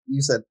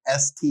You said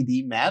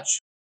STD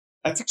match?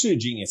 That's actually a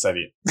genius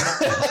idea.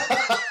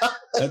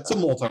 That's a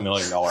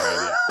multi-million-dollar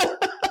idea.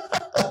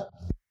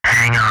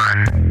 Hang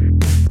on.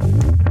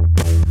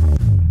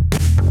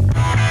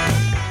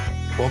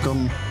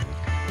 Welcome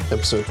to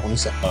episode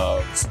 27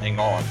 of Hang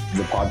On,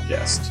 the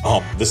podcast.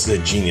 Oh, this is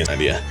a genius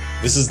idea.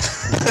 This is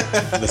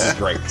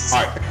great.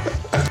 All right.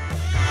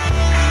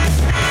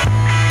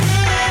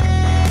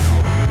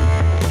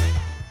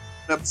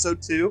 Episode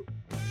 2.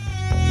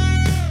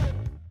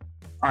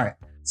 All right.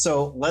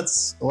 So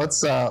let's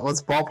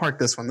ballpark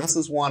this one. This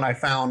is one I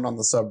found on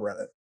the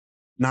subreddit.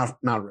 Not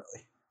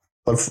really,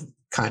 but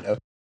kind of.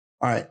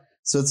 All right.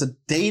 So it's a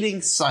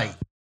dating site,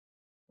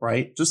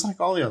 right? Just like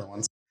all the other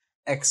ones,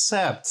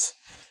 except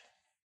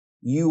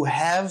you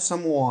have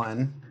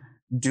someone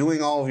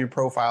doing all of your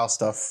profile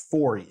stuff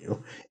for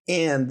you,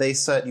 and they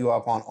set you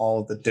up on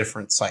all of the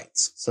different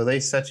sites. So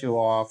they set you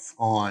off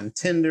on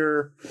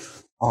Tinder,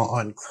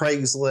 on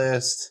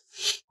Craigslist,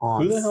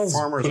 on Who the hell's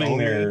Farmers putting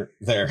Only.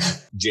 their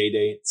J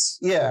dates?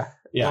 Yeah.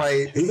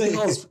 Right. Who the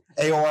hell's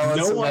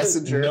AOL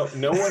Messenger.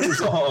 No one is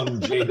on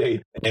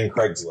JDate and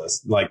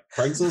Craigslist. Like,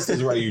 Craigslist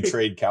is where you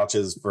trade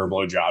couches for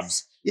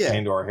blowjobs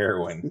and or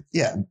heroin.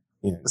 Yeah.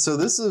 You know, So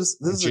this is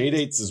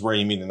JDates is where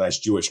you meet a nice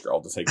Jewish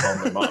girl to take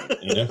home their money.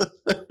 You know.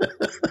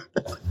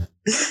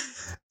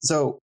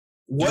 So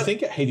Do you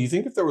think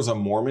if there was a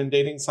Mormon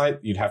dating site,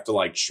 you'd have to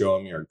like show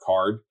them your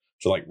card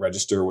to like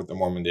register with the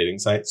Mormon dating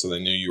site so they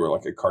knew you were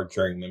like a card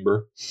carrying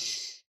member?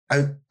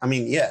 I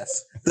mean,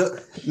 yes.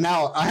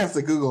 Now I have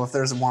to Google if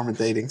there's a Mormon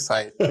dating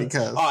site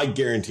because I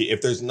guarantee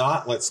if there's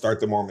not, let's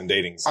start the Mormon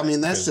dating site. I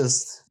mean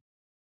that's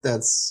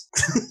that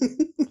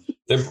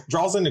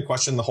draws into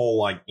question the whole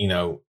like, you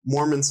know,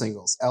 Mormon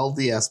singles,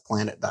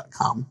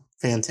 ldsplanet.com.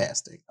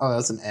 Fantastic. Oh,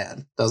 that's an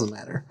ad. Doesn't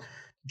matter.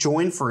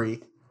 Join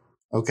free.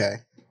 Okay.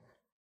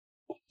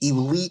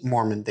 Elite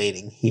Mormon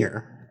dating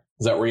here.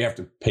 is that where you have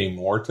to pay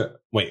more to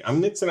wait?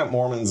 I'm mixing up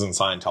Mormons and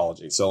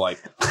Scientology. So like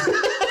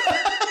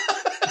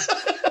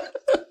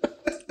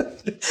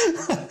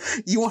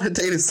You want to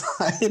date a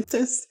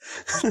scientist?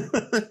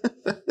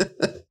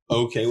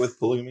 okay with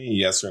polygamy,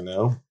 yes or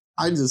no?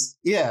 I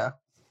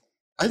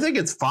think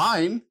it's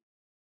fine.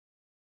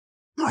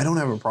 I don't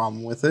have a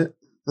problem with it.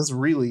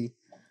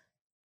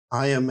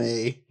 I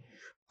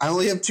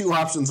only have two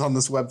options on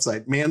this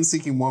website: man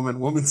seeking woman,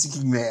 woman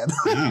seeking man.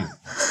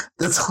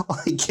 That's all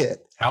I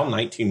get. How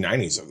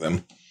 1990s of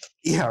them.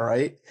 Yeah,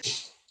 right?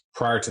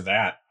 Prior to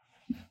that,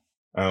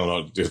 I don't know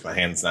what to do with my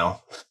hands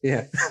now.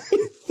 Yeah.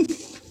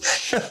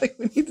 I think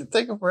we need to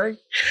take a break.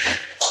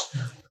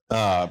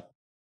 Prior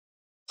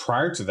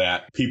to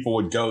that, people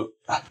would go.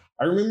 I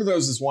remember there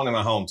was this one in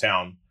my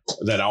hometown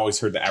that I always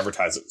heard the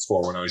advertisements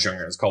for when I was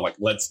younger. It's called like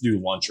Let's Do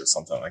Lunch or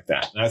something like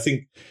that. And I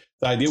think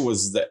the idea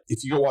was that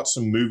if you go watch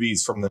some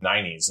movies from the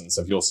 90s and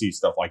stuff, you'll see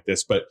stuff like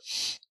this. But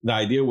the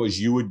idea was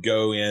you would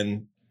go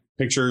in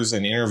pictures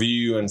and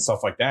interview and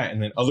stuff like that.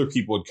 And then other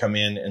people would come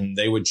in and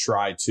they would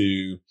try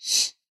to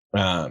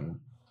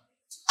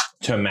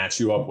match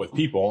you up with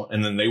people,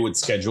 and then they would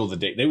schedule the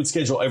date. They would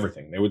schedule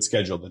everything. They would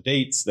schedule the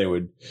dates. They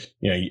would,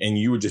 and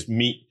you would just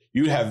meet.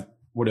 You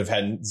would have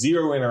had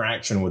zero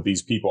interaction with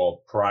these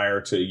people prior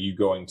to you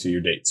going to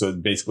your date. So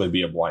it'd basically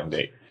be a blind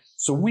date.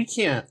 So we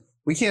can't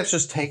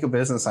just take a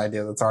business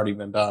idea that's already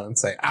been done and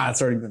say,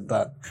 it's already been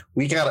done.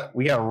 We gotta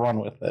run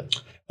with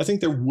it. I think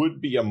there would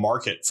be a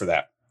market for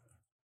that,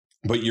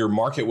 but your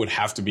market would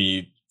have to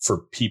be for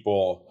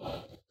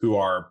people who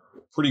are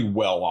pretty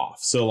well off.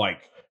 So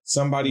like,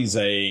 somebody's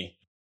a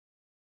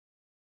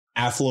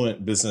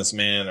affluent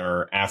businessman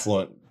or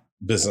affluent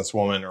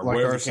businesswoman or like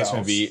whatever the case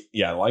may be.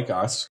 Yeah, like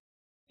us.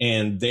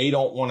 And they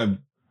don't want to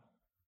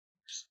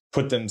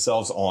put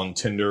themselves on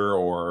Tinder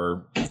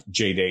or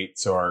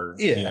JDates or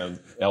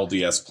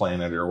LDS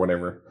Planet or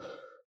whatever.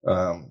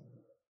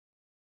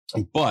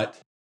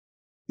 But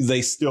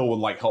they still would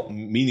like help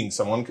meeting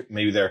someone,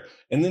 maybe there.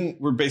 And then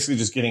we're basically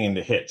just getting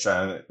into Hitch.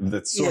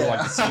 That's sort of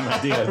like the same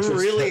idea. Just,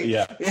 really?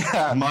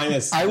 Yeah.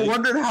 Minus. I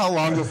wondered how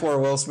long before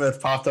Will Smith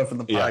popped up in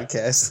the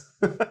podcast.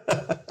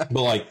 But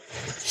like,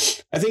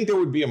 I think there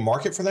would be a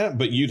market for that,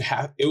 but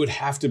it would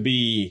have to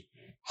be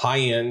high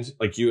end.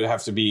 Like you would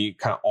have to be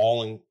kind of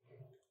all in,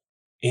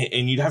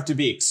 and you'd have to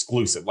be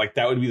exclusive. Like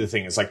that would be the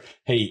thing. It's like,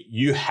 hey,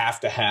 you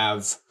have to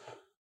have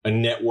a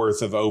net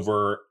worth of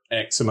over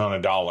X amount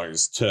of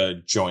dollars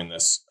to join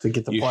this. To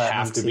get the you platinum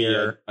have to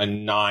tier. be a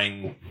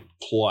 9+.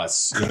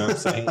 You know what I'm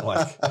saying?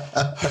 Like,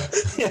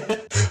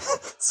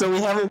 So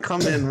we have him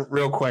come in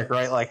real quick,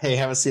 right? Like, hey,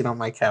 have a seat on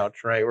my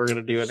couch, right? We're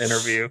gonna do an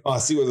interview. I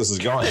see where this is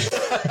going.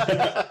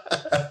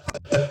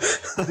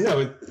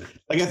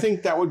 Like I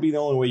think that would be the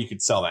only way you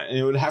could sell that, and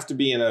it would have to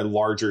be in a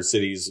larger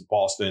cities: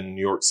 Boston,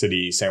 New York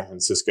City, San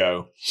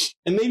Francisco,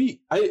 and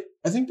maybe I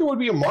think there would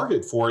be a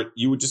market for it.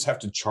 You would just have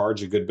to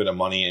charge a good bit of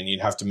money, and you'd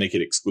have to make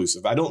it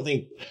exclusive. I don't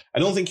think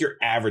your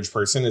average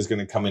person is going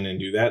to come in and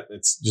do that.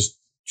 It's just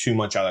too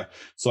much out of it.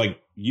 So like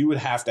you would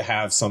have to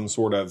have some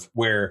sort of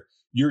where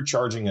you're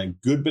charging a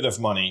good bit of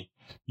money.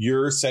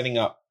 You're setting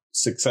up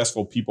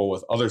successful people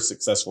with other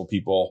successful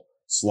people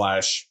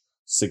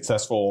 /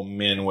 successful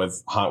men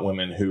with hot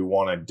women who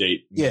want to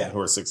date men who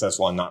are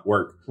successful and not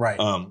work. Right.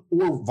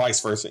 Or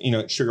vice versa.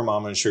 Sugar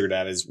mama and sugar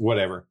dad is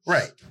whatever.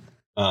 Right.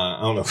 I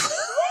don't know.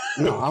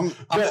 No, I'm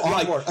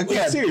on board.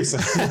 Again, seriously.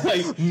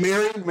 Like,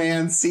 married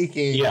man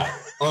seeking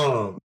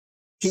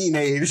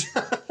teenage.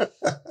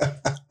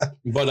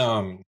 But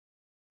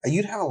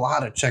you'd have a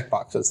lot of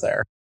checkboxes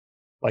there.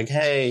 Like,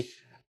 hey,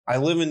 I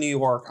live in New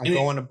York. I'm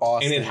going to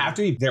Boston.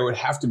 And there would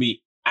have to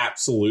be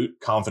absolute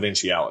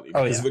confidentiality.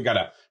 Oh,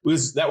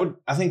 because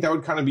I think that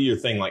would kind of be your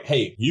thing. Like,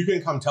 hey, you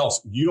can come tell us.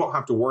 You don't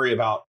have to worry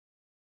about,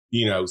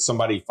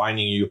 somebody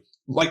finding you.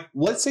 Like,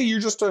 let's say you're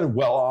just a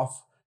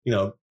well-off,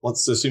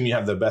 let's assume you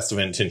have the best of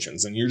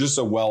intentions and you're just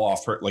a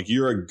well-off, like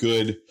you're a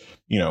good,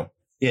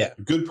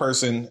 good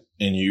person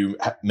and you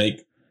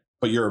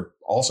but you're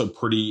also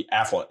pretty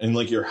affluent and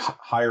like you're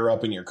higher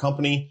up in your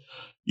company.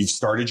 You've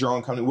started your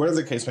own company, whatever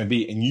the case may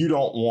be, and you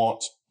don't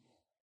want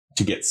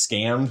to get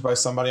scammed by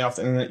somebody off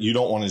the internet. You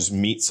don't want to just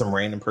meet some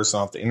random person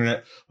off the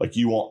internet. Like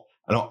you want,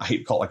 I hate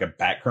to call it like a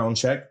background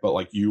check, but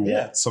like you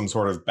want some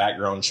sort of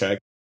background check.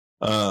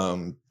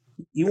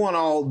 You want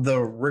all the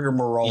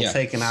rigmarole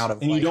taken out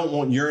of, and you don't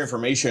want your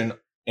information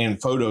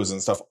and photos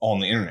and stuff on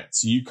the internet.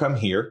 So you come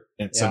here,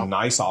 and it's a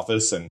nice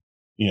office, and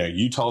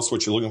you tell us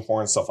what you're looking for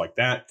and stuff like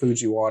that.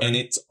 Fuji water, and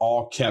it's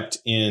all kept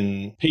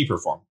in paper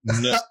form.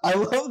 No, I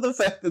love the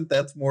fact that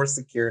that's more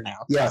secure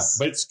now. Yes,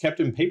 but it's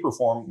kept in paper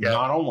form,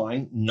 not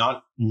online,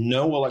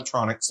 no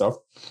electronic stuff.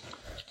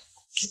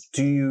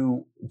 Do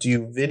you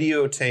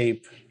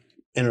videotape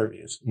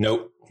interviews?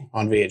 Nope.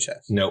 On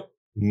VHS? Nope.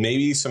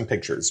 Maybe some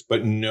pictures,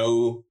 but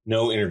no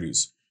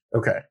interviews.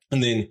 Okay.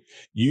 And then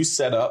you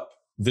set up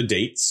the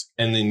dates,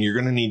 and then you're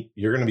going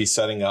to be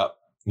setting up,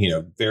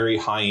 very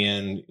high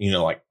end,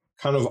 like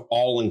kind of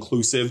all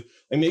inclusive.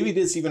 And maybe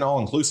it's even all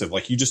inclusive.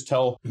 Like you just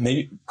call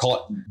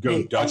it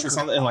Go Dutch or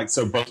something. And like,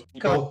 so both people,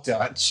 Go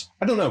Dutch.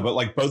 I don't know, but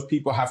like both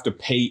people have to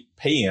pay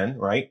in,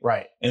 right?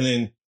 Right. And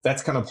then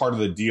that's kind of part of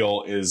the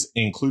deal is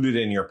included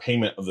in your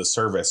payment of the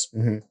service.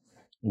 Mm-hmm.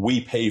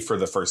 We pay for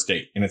the first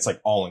date, and it's like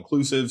all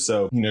inclusive.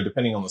 So,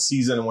 depending on the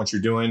season and what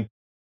you're doing,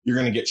 you're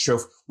going to get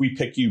we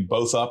pick you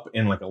both up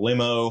in like a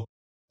limo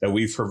that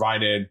we've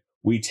provided.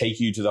 We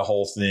take you to the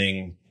whole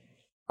thing.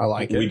 I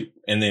like it.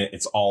 And then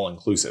it's all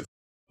inclusive.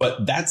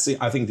 But that's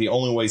I think the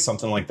only way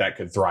something like that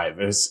could thrive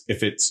is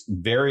if it's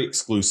very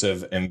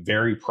exclusive and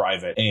very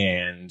private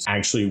and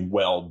actually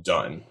well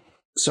done.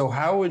 So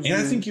how would you?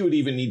 And I think you would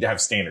even need to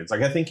have standards. Like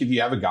I think if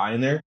you have a guy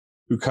in there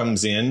who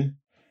comes in,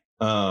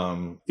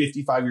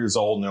 55 years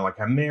old, and they're like,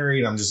 I'm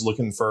married, I'm just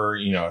looking for,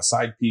 a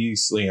side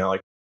piece,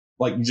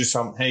 like you just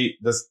tell them, hey,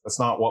 that's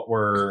not what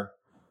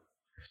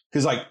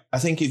because like, I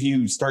think if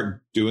you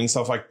start doing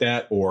stuff like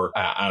that, or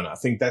I don't know, I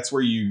think that's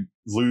where you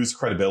lose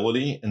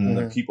credibility, and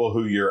the people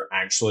who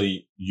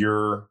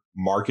your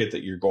market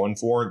that you're going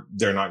for,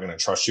 they're not going to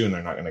trust you and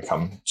they're not going to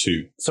come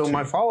to. So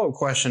my follow-up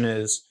question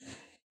is,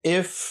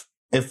 if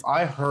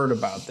I heard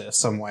about this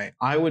some way,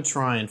 I would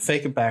try and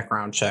fake a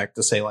background check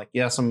to say like,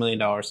 yes, $1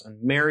 million,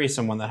 and marry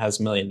someone that has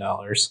 $1 million.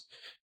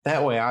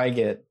 That way I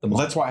get the money.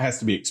 Well, that's why it has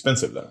to be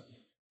expensive though.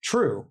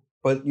 True.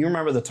 But you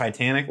remember the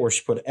Titanic where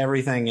she put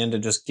everything into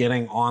just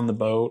getting on the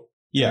boat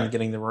and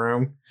getting the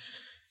room?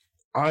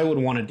 I would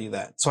want to do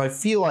that. So I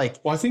feel like...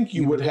 Well, I think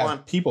you would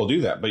have people do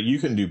that, but you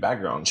can do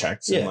background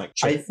checks. Yeah, and like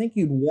I think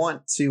you'd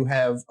want to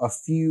have a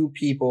few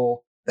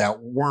people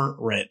that weren't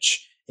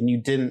rich and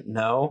you didn't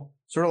know.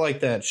 Sort of like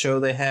that show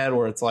they had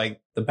where it's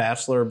like The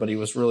Bachelor, but he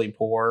was really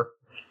poor.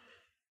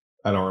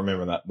 I don't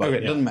remember that. But okay,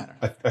 it doesn't matter.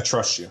 I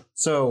trust you.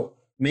 So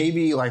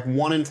maybe like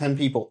 1 in 10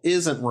 people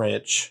isn't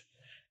rich,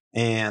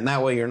 and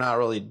that way you're not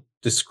really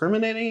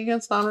discriminating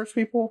against non-rich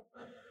people.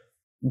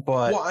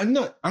 But well, I'm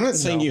not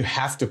saying you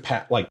have to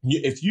pay. Like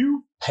if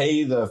you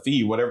pay the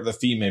fee, whatever the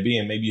fee may be,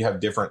 and maybe you have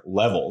different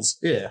levels.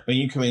 Yeah. When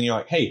you come in, you're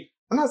like, hey,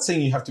 I'm not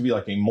saying you have to be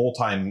like a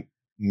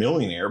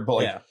multi-millionaire,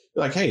 but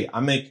like, hey,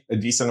 I make a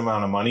decent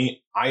amount of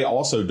money. I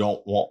also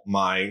don't want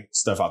my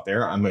stuff out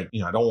there. I don't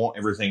want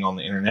everything on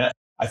the internet.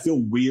 I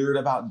feel weird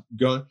about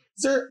going.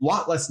 Is there a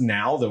lot less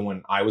now than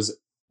when I was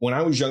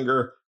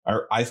younger?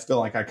 I feel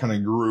like I kind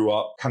of grew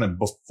up kind of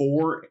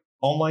before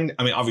online.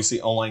 I mean, obviously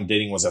online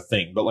dating was a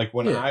thing, but like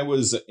when I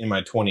was in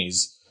my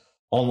 20s,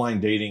 online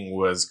dating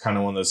was kind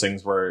of one of those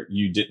things where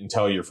you didn't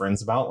tell your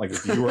friends about. Like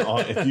if you were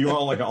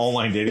on like an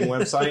online dating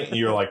website and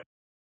you're like,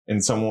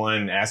 and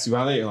someone asks you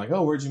about it, you're like,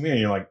 oh, where'd you meet? And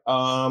you're like,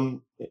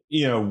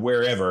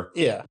 wherever.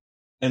 Yeah.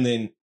 And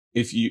then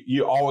if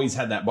you always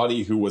had that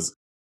buddy who was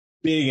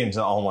big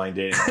into online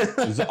dating,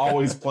 there's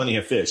always plenty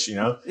of fish,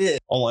 Yeah.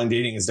 Online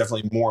dating is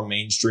definitely more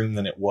mainstream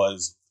than it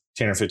was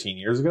 10 or 15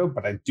 years ago.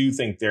 But I do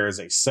think there is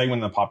a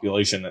segment of the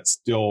population that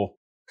still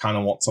kind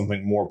of wants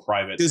something more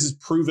private. This is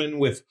proven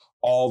with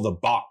all the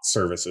box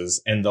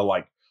services and the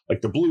like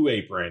the Blue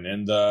Apron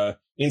and the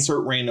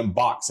insert random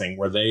boxing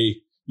where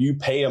you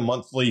pay a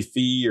monthly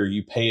fee or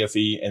you pay a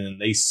fee and then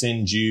they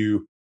send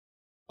you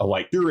a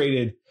like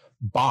curated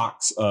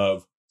box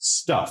of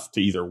stuff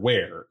to either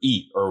wear or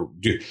eat or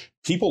do.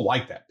 People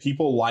like that.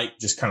 People like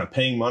just kind of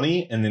paying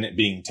money and then it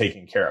being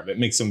taken care of. It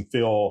makes them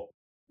feel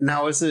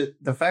Now, is it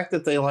the fact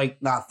that they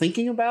like not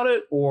thinking about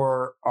it,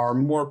 or are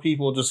more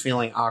people just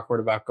feeling awkward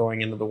about going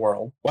into the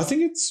world? Well, I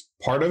think it's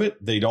part of it.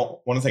 They don't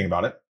want to think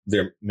about it.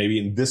 They're maybe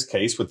in this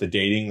case with the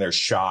dating, they're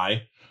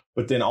shy.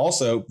 But then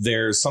also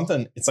there's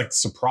something, it's like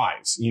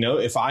surprise. You know,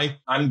 if I'm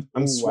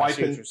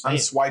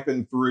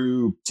swiping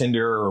through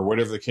Tinder or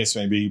whatever the case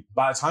may be,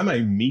 by the time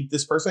I meet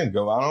this person and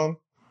go out on,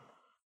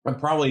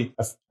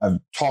 I've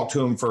talked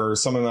to him for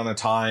some amount of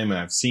time and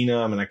I've seen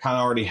him and I kind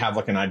of already have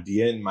like an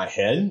idea in my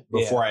head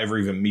before I ever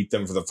even meet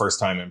them for the first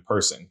time in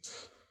person.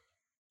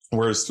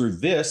 Whereas through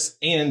this,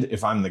 and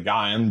if I'm the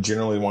guy, I'm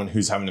generally the one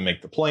who's having to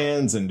make the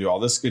plans and do all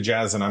this good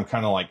jazz. And I'm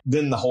kind of like,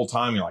 then the whole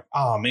time you're like,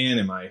 oh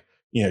man, are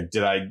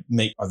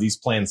these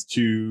plans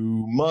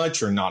too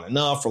much or not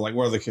enough? Or like,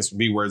 whatever the case would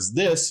be. Whereas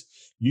this,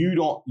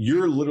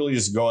 you're literally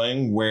just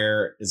going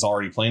where it's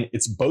already planned.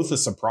 It's both a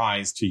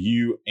surprise to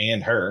you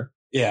and her.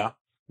 Yeah.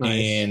 Nice.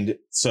 And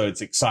so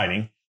it's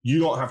exciting. You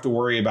don't have to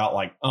worry about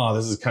like, oh,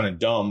 this is kind of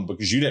dumb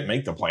because you didn't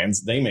make the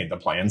plans. They made the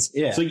plans.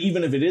 Yeah. So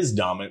even if it is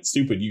dumb and it's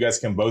stupid, you guys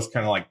can both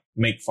kind of like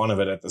make fun of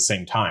it at the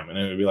same time. And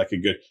it would be like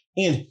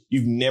and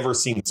you've never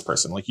seen this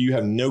person. Like you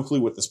have no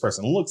clue what this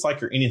person looks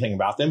like or anything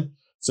about them.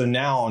 So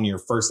now on your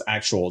first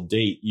actual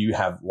date, you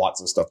have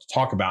lots of stuff to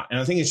talk about.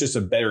 And I think it's just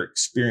a better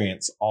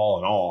experience all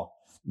in all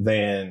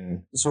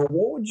than. So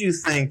what would you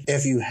think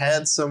if you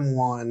had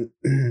someone,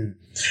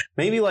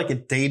 maybe like a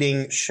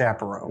dating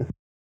chaperone,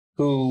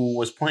 who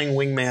was playing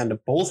wingman to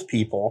both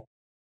people?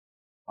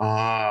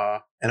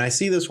 And I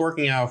see this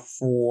working out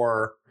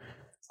for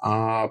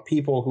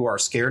people who are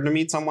scared to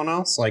meet someone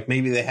else. Like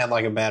maybe they had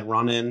like a bad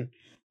run-in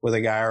with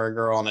a guy or a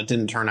girl and it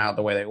didn't turn out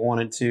the way they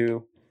wanted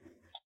to.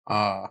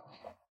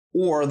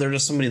 Or they're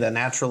just somebody that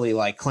naturally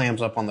like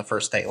clams up on the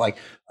first date. Like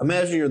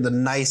imagine you're the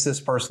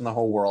nicest person in the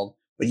whole world,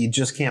 but you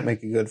just can't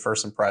make a good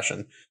first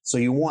impression. So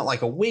you want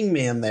like a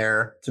wingman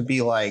there to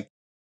be like,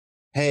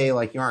 hey,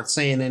 like you aren't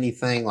saying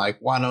anything. Like,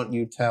 why don't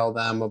you tell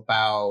them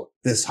about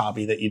this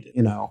hobby that you do,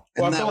 you know?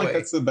 Well, I feel like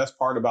that's the best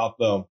part about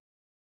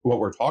what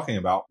we're talking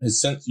about is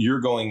since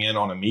you're going in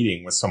on a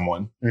meeting with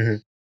someone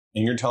and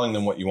you're telling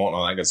them what you want and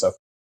all that good stuff,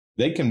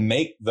 they can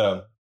make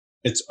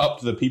it's up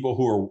to the people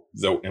who are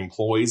the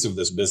employees of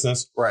this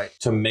business, right,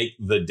 to make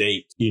the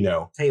date,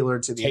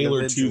 tailored to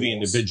the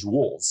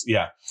individuals.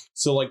 Yeah.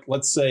 So like,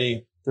 let's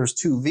say there's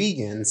two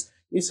vegans.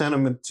 You send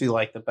them to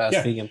like the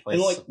best vegan place.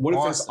 And like, what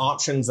if there's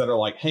options that are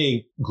like,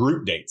 hey,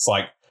 group dates?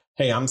 Like,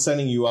 hey, I'm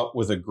setting you up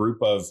with a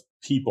group of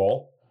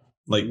people.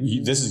 Like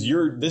this is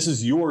your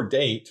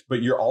date,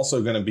 but you're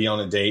also going to be on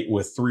a date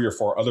with 3 or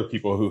 4 other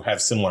people who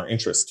have similar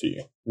interests to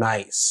you.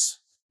 Nice.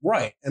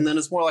 Right. And then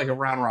it's more like a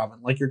round robin.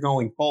 Like you're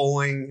going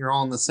bowling, you're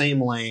all in the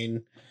same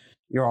lane.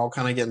 You're all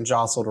kind of getting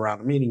jostled around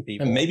and meeting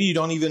people. And maybe you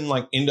don't even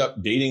like end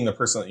up dating the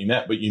person that you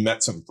met, but you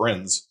met some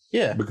friends.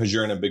 Yeah. Because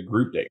you're in a big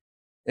group date.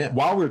 Yeah.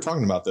 While we were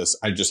talking about this,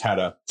 I just had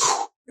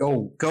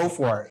go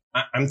for it.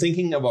 I'm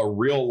thinking of a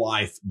real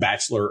life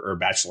bachelor or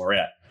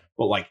bachelorette,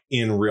 but like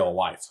in real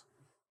life.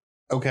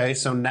 Okay.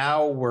 So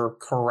now we're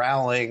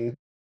corralling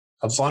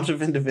a bunch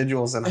of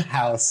individuals in a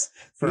house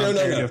for a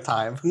period of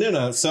time.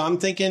 No. So I'm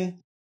thinking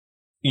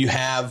you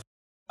have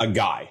a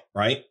guy,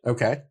 right?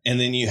 Okay. And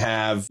then you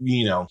have,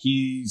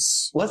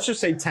 he's... Let's just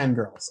say 10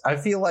 girls. I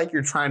feel like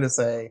you're trying to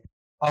say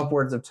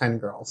upwards of 10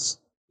 girls.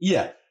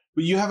 Yeah.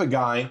 But you have a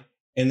guy,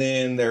 and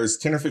then there's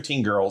 10 or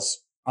 15 girls.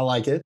 I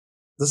like it.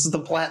 This is the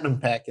platinum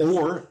package.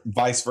 Or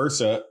vice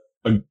versa,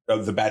 the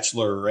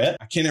bachelorette.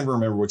 I can't ever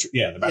remember which...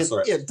 Yeah, the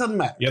bachelorette. It doesn't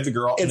matter. You have the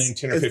girl, and then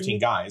 10 or 15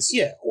 guys.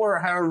 Yeah, or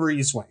however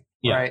you swing,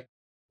 right?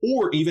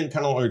 Or even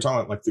kind of what you're talking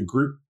about, like the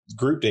group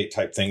date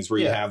type things where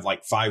you have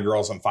like 5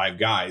 girls and 5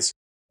 guys.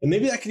 And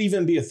maybe that could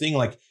even be a thing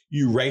like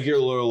you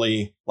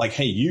regularly like,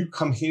 hey, you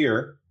come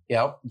here.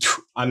 Yep.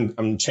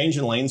 I'm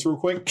changing lanes real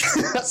quick.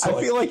 So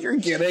I feel like you're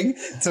getting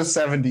to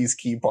 70s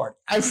key party.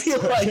 I feel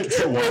like it's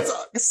a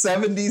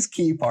 70s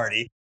key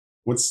party.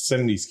 What's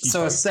 70s key party?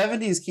 So a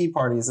 70s key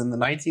party is in the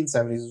 1970s.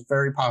 It was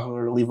very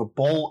popular to leave a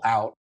bowl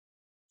out.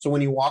 So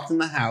when you walked in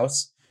the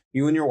house,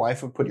 you and your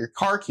wife would put your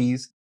car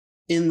keys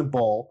in the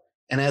bowl.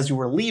 And as you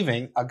were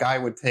leaving, a guy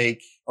would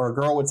take, or a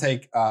girl would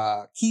take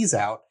keys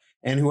out,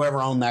 and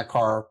whoever owned that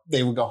car,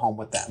 they would go home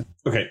with them.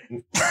 Okay.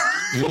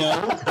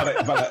 No,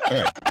 but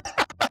all right.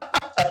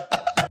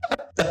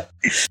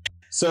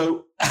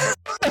 So,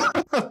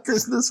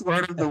 business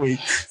word of the week,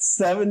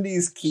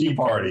 70s key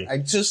party. I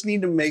just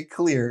need to make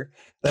clear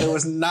that it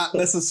was not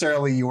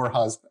necessarily your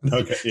husband.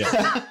 Okay,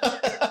 yeah.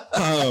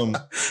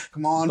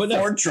 Come on,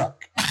 Ford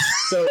truck.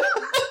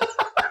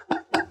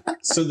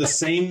 So the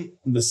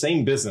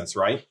same business,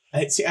 right?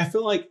 I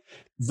feel like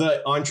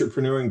the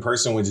entrepreneuring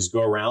person would just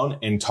go around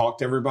and talk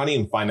to everybody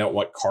and find out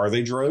what car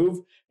they drove,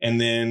 and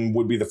then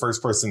would be the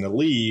first person to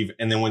leave,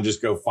 and then would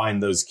just go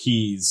find those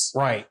keys.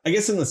 Right. I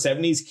guess in the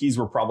 70s, keys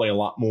were probably a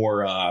lot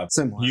more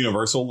similar,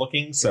 universal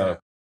looking. So,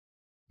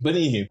 but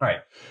anywho, right.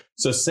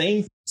 So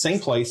same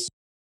place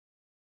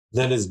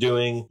that is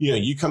doing,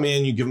 you come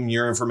in, you give them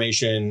your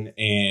information,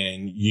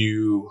 and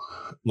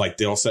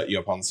they'll set you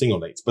up on single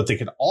dates. But they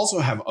could also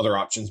have other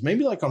options,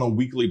 maybe like on a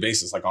weekly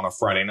basis, like on a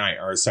Friday night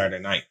or a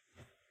Saturday night,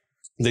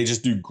 they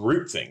just do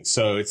group things.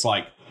 So it's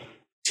like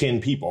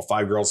 10 people,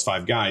 5 girls,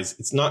 5 guys.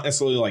 It's not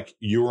necessarily like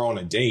you're on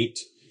a date.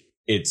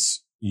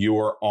 It's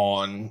you're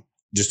on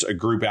just a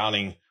group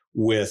outing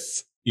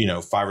with,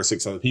 5 or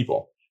 6 other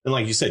people. And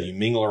like you said, you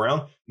mingle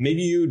around.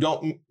 Maybe you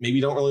don't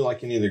really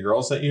like any of the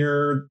girls that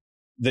you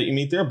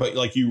meet there, but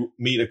like you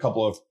meet a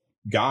couple of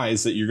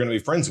guys that you're going to be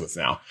friends with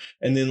now.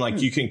 And then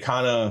like you can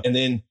and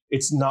then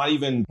it's not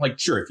even like,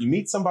 sure, if you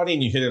meet somebody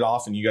and you hit it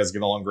off and you guys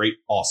get along great,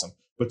 awesome.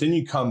 But then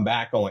you come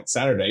back on like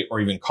Saturday or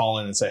even call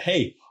in and say,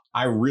 hey,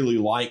 I really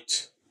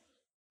liked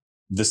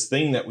this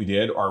thing that we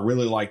did, or I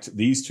really liked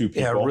these 2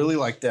 people. Yeah, I really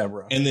like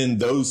Deborah. And then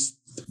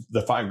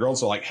the 5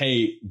 girls are like,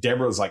 hey,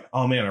 Deborah's like,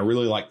 oh man, I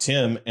really like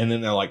Tim. And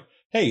then they're like,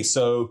 hey,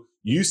 so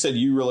you said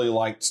you really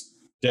liked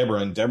Deborah,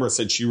 and Deborah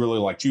said she really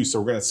liked you. So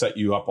we're going to set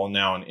you up on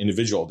now an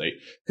individual date,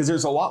 because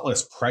there's a lot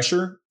less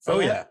pressure.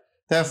 Yeah,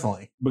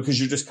 definitely. Because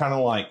you're just kind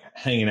of like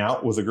hanging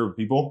out with a group of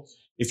people.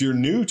 If you're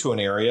new to an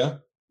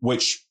area,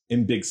 which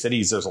in big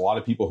cities, there's a lot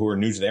of people who are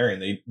new to the area,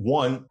 and they,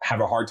 one, have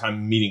a hard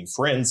time meeting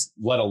friends,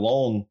 let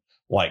alone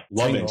like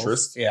love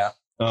interest. Yeah.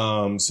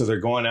 So they're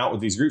going out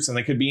with these groups, and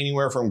they could be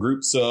anywhere from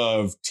groups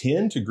of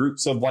 10 to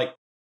groups of like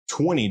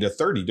 20 to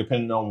 30,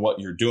 depending on what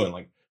you're doing.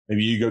 Like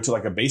maybe you go to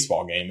like a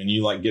baseball game and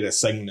you like get a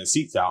segment of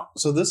seats out.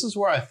 So this is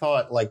where I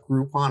thought like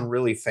Groupon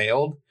really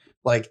failed.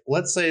 Like,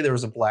 let's say there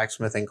was a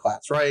blacksmithing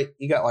class, right?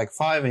 You got like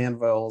 5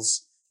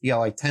 anvils. You got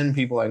like 10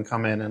 people that can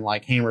come in and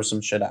like hammer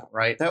some shit out,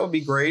 right? That would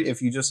be great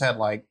if you just had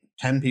like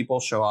 10 people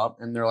show up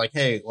and they're like,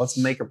 hey, let's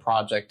make a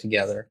project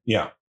together.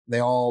 Yeah. They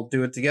all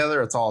do it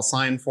together. It's all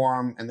assigned for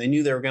them. And they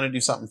knew they were going to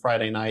do something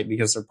Friday night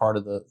because they're part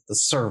of the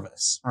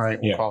service. All right.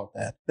 We'll call it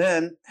that.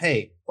 Then,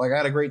 hey, like I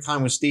had a great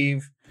time with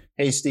Steve.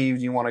 Hey, Steve,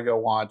 do you want to go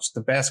watch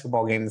the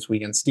basketball game this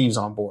weekend? Steve's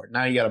on board.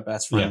 Now you got a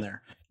best friend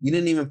there. You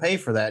didn't even pay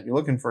for that. You're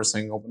looking for a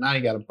single, but now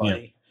you got a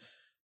buddy.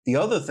 Yeah. The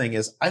other thing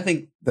is, I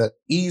think that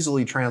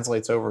easily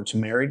translates over to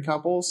married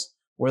couples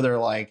where they're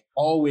like,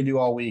 all we do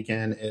all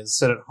weekend is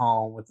sit at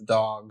home with the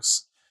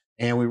dogs.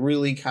 And we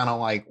really kind of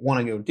like want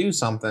to go do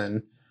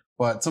something.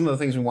 But some of the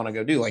things we want to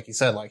go do, like you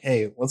said, like,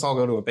 hey, let's all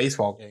go to a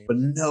baseball game. But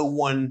no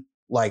one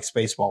likes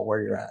baseball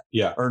where you're at.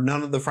 Yeah. Or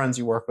none of the friends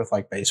you work with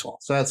like baseball.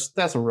 So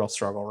that's a real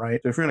struggle,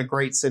 right? So if you're in a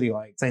great city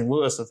like St.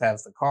 Louis that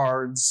has the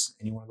cards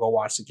and you want to go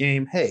watch the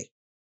game, hey,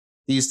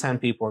 these 10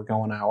 people are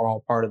going out. We're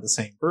all part of the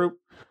same group.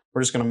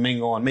 We're just going to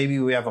mingle, and maybe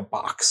we have a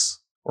box,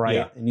 right?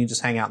 Yeah. And you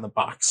just hang out in the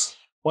box.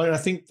 Well, and I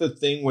think the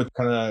thing with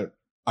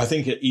I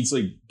think it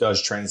easily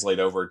does translate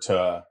over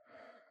to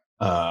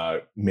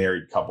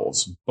married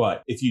couples.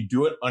 But if you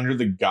do it under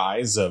the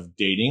guise of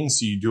dating,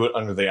 so you do it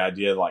under the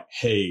idea like,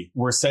 hey,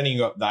 we're setting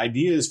you up. The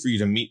idea is for you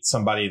to meet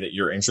somebody that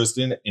you're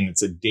interested in, and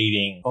it's a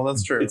dating. Oh,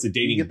 that's true. It's a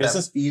dating you get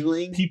business. That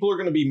feeling. People are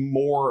going to be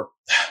more.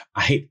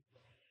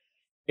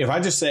 If I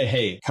just say,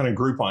 hey, kind of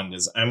Groupon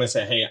does, I'm going to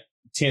say, hey,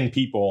 10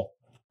 people.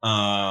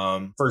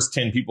 First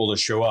 10 people to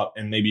show up,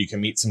 and maybe you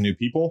can meet some new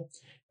people.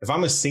 If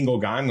I'm a single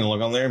guy, I'm going to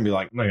look on there and be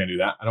like, I'm not going to do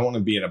that. I don't want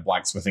to be in a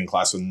blacksmithing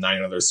class with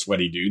 9 other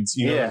sweaty dudes.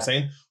 You know what I'm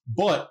saying?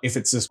 But if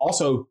it's this,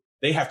 also,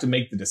 they have to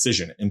make the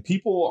decision, and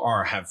people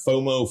have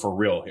FOMO for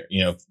real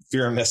here,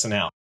 fear of missing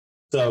out.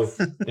 So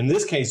in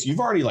this case, you've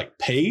already like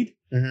paid.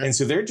 Mm-hmm. And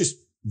so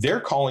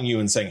they're calling you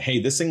and saying, hey,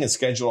 this thing is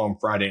scheduled on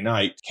Friday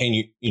night. Can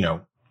you,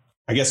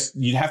 I guess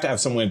you'd have to have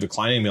some way of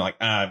declining and be like,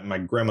 my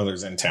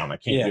grandmother's in town. I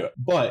can't do it.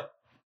 But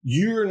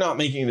you're not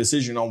making a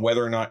decision on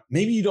whether or not,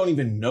 maybe you don't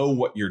even know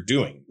what you're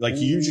doing. Like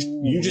you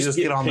just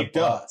get on picked the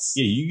bus.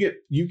 Yeah,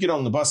 you get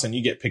on the bus and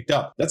you get picked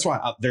up. That's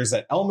why there's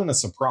that element of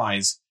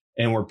surprise,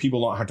 and where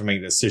people don't have to make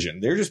a decision.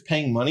 They're just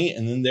paying money,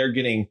 and then they're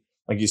getting,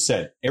 like you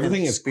said,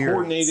 everything is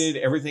coordinated.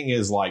 Everything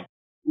is like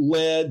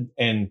led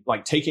and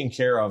like taken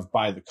care of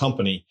by the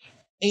company.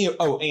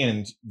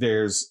 And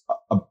there's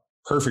a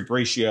perfect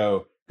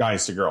ratio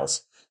guys to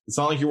girls. It's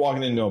not like you're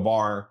walking into a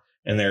bar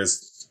and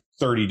there's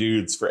 30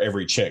 dudes for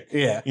every chick.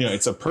 Yeah.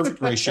 It's a perfect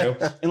ratio.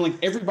 And like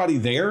everybody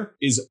there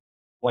is,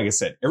 like I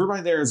said,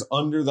 everybody there is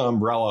under the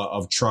umbrella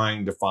of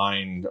trying to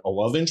find a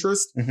love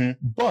interest. Mm-hmm.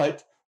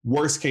 But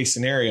worst case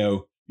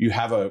scenario, you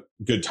have a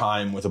good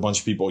time with a bunch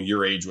of people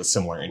your age with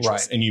similar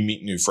interests, and you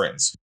meet new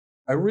friends.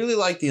 I really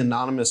like the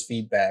anonymous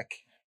feedback,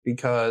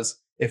 because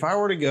if I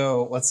were to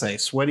go, let's say,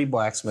 sweaty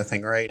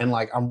blacksmithing, right? And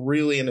like, I'm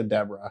really into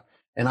Deborah,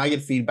 and I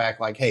get feedback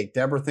like, hey,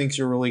 Deborah thinks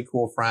you're a really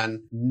cool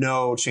friend.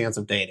 No chance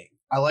of dating.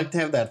 I like to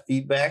have that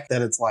feedback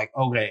that it's like,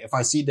 okay, if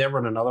I see Deborah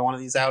in another one of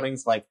these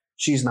outings, like,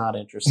 she's not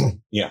interested.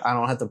 Yeah. I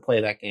don't have to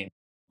play that game.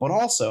 But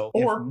also,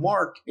 if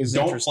Mark is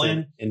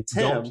interested in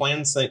Tim.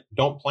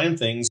 Don't plan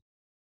things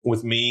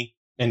with me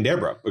and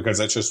Deborah, because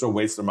that's just a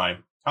waste of my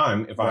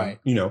time if I'm.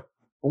 But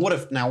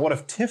what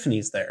if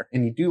Tiffany's there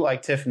and you do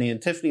like Tiffany,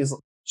 and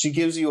she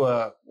gives you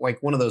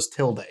one of those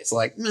tildes,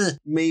 like,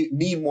 may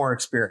need more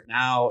experience.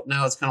 Now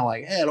it's kind of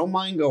like, hey, I don't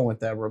mind going with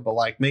Deborah, but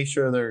like, make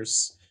sure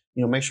there's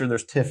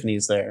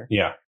Tiffany's there.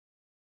 Yeah.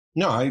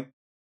 No,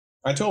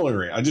 I totally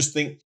agree. I just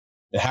think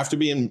it have to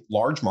be in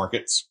large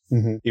markets.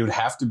 Mm-hmm. It would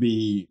have to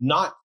be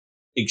not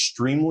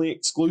extremely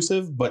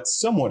exclusive, but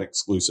somewhat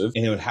exclusive.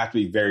 And it would have to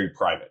be very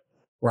private.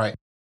 Right.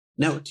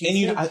 No,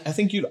 I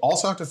think you'd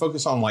also have to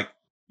focus on like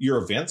your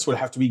events would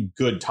have to be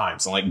good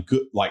times and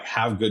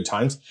have good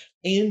times,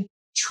 and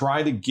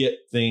try to get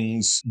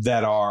things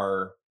that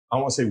are, I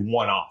don't want to say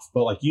one off,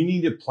 but like you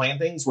need to plan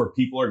things where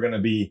people are going to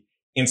be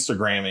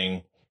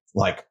Instagramming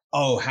like,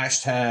 oh,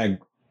 hashtag,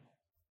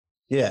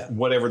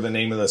 whatever the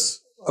name of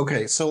this.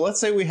 Okay, so let's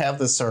say we have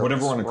this service,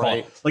 whatever you want to call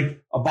it,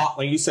 like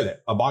like you said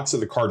it, a box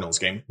of the Cardinals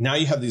game. Now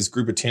you have this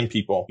group of 10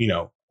 people,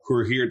 who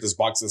are here at this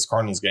box of this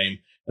Cardinals game,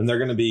 and they're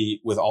going to be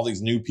with all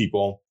these new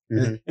people.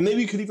 Mm-hmm. And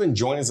maybe you could even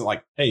join as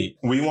like, hey,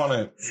 we want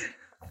to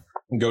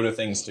go to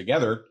things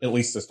together, at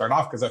least to start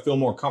off, because I feel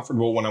more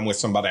comfortable when I'm with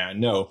somebody I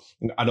know.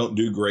 And I don't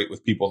do great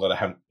with people that I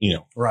haven't,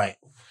 Right.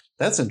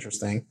 That's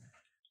interesting.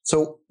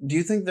 So do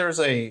you think there's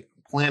a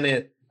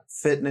Planet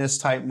Fitness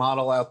type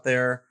model out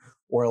there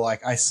where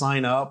like I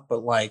sign up,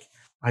 but like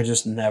I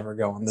just never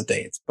go on the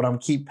dates, but I'm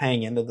keep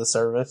paying into the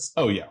service?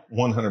 Oh, yeah.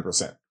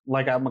 100%.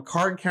 Like I'm a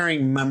card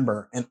carrying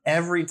member, and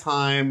every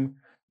time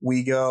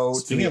we go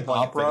to the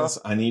opera, Fitness,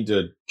 I need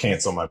to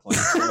cancel my plan.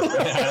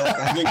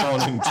 I've been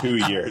going in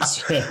 2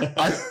 years.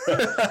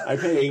 I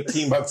pay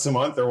 $18 a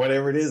month or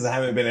whatever it is. I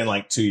haven't been in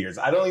like 2 years.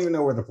 I don't even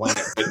know where the Planet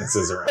Fitness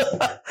is around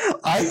here.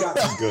 I got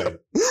me good.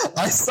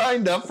 I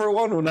signed up for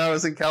one when I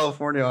was in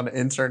California on an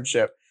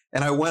internship,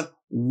 and I went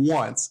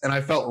once, and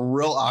I felt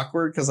real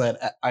awkward because I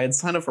had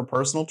signed up for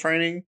personal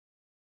training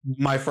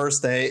my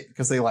first day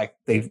because they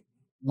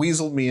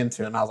weaseled me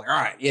into it, and I was like, all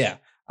right, yeah,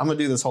 I'm going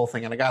to do this whole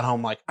thing. And I got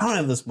home like, I don't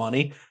have this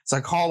money. So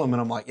I called them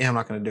and I'm like, yeah, I'm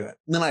not going to do it.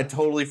 And then I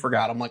totally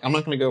forgot. I'm like, I'm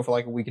not going to go for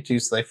like a week or two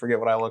so they forget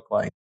what I look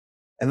like.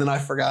 And then I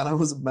forgot I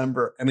was a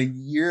member. And a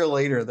year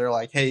later, they're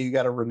like, hey, you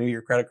got to renew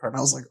your credit card. And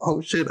I was like,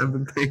 oh shit, I've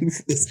been paying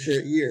for this for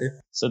a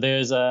year. So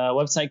there's a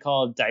website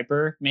called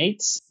Diaper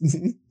Mates.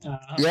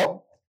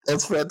 Yep.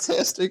 That's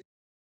fantastic.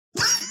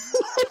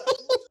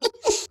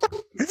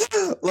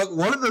 Look,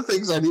 one of the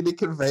things I need to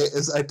convey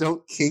is I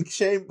don't kink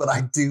shame, but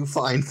I do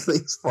find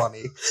things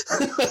funny.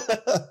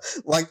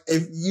 Like,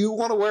 if you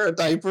want to wear a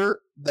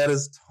diaper, that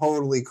is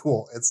totally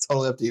cool. It's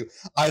totally up to you.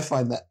 I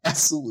find that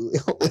absolutely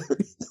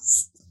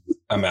hilarious.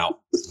 I'm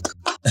out.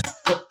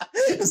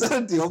 Is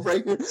that a deal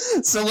breaker?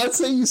 So let's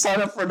say you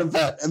sign up for an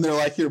event and they're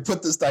like, here,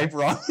 put this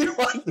diaper on. You're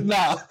like,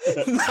 nah,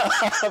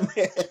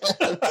 man.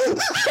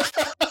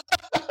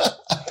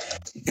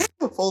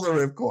 Pull the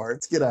ripcord.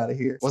 Let's get out of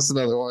here. What's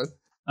another one?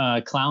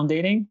 Clown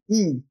dating.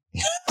 I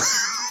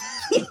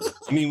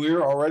mean, we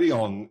were already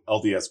on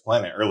LDS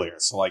Planet earlier,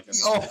 so like.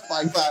 Oh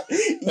my god,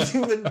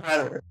 even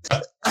better.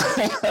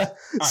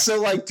 So,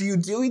 like, do you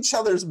do each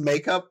other's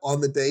makeup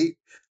on the date?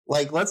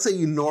 Like, let's say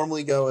you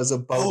normally go as a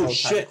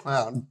boho type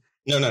clown.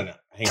 No.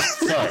 Hang on.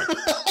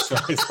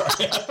 Sorry.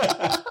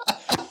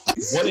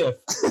 What if,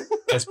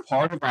 as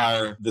part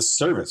of this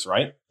service,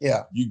 right?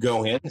 Yeah. You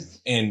go in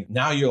and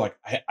now you're like,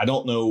 I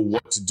don't know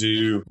what to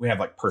do. We have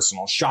like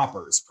personal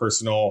shoppers,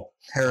 personal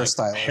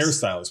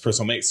hairstylists,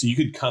 personal makes. So you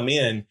could come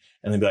in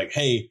and they'd be like,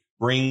 hey,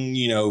 bring,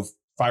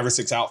 5 or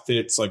 6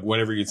 outfits, like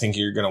whatever you think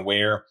you're going to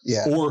wear.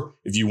 Yeah. Or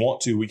if you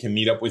want to, we can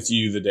meet up with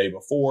you the day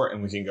before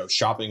and we can go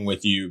shopping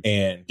with you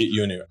and get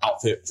you a new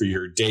outfit for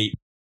your date.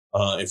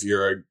 If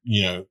you're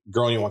a,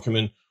 girl and you want to come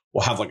in,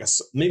 we'll have like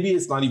maybe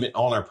it's not even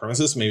on our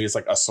premises. Maybe it's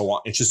like a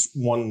salon. It's just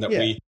one that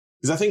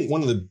because I think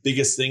one of the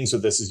biggest things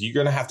with this is you're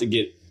going to have to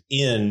get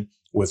in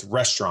with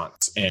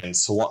restaurants and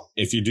salon.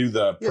 If you do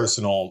the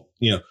personal,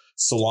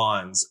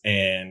 salons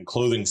and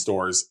clothing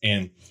stores.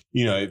 And,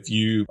 if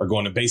you are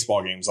going to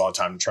baseball games all the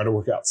time, try to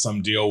work out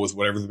some deal with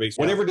whatever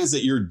it is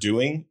that you're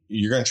doing,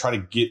 you're going to try to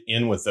get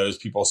in with those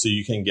people so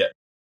you can get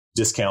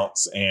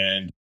discounts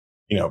and,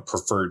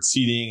 preferred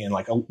seating and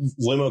like a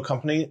limo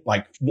company.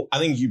 Like, I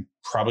think you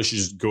probably should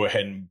just go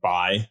ahead and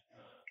buy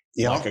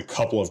like a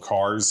couple of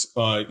cars.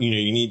 You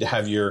need to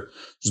have your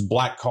just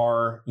black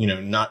car,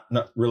 not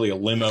really a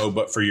limo,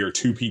 but for your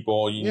 2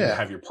 people, you need to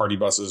have your party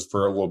buses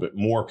for a little bit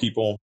more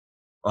people.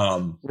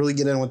 Really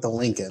get in with the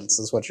Lincolns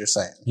is what you're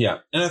saying. Yeah.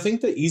 And I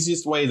think the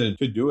easiest way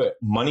to do it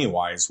money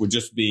wise would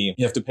just be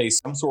you have to pay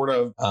some sort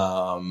of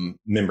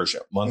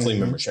membership, monthly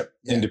membership.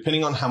 Yeah. And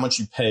depending on how much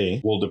you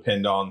pay will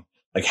depend on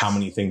like how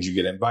many things you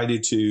get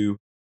invited to,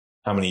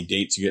 how many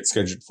dates you get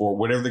scheduled for,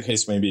 whatever the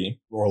case may be.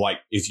 Or like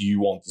if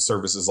you want the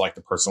services like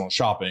the personal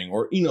shopping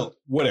or,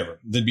 whatever,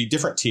 there'd be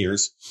different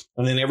tiers.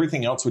 And then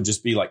everything else would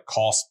just be like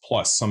cost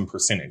plus some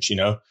percentage,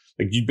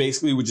 like you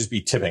basically would just be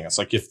tipping us.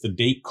 Like if the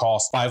date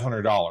costs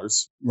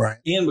 $500. Right.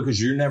 And because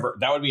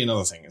that would be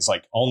another thing. It's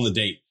like on the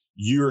date,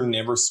 you're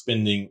never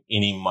spending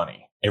any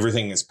money.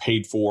 Everything is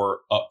paid for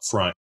up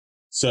front.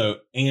 So,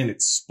 and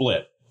it's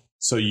split.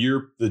 So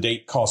the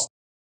date costs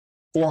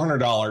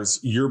 $400,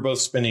 you're both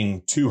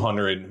spending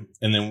 $200,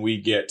 and then we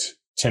get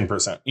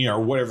 10%, or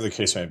whatever the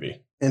case may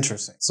be.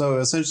 Interesting. So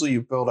essentially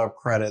you build up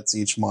credits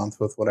each month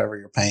with whatever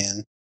you're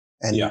paying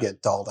and you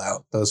get doled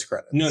out those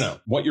credits. No.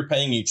 What you're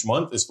paying each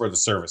month is for the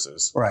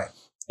services. Right.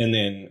 And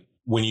then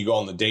when you go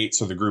on the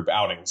dates or the group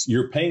outings,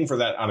 you're paying for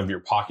that out of your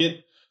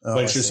pocket.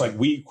 But it's just like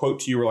we quote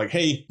to you, we're like,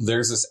 hey,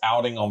 there's this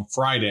outing on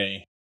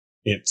Friday.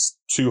 It's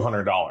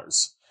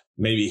 $200.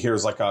 Maybe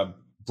here's like a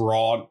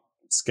broad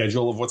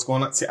schedule of what's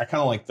going on. See, I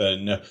kind of like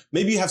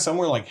maybe you have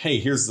somewhere like, hey,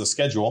 here's the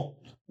schedule.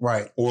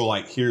 Right. Or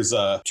like, here's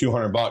a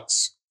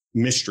 $200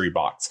 mystery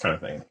box kind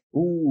of thing.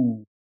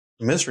 Ooh,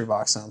 the mystery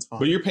box sounds fun.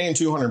 But you're paying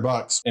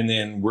 $200 and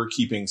then we're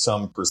keeping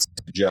some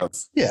percentage of.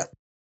 Yeah.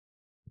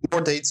 The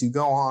more dates you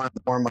go on,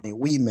 the more money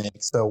we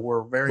make. So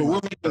we're very. But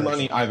we're making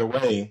money either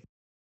way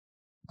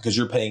because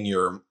you're paying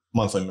your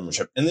monthly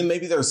membership. And then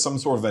maybe there's some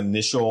sort of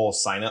initial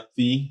sign up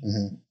fee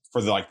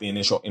for the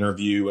initial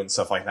interview and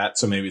stuff like that.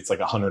 So maybe it's like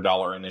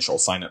 $100 initial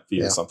sign up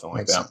fee or something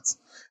like that. Sense.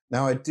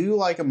 Now, I do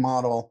like a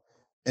model,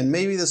 and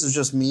maybe this is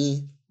just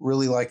me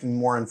really liking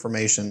more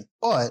information,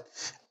 but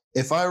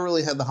if I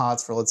really had the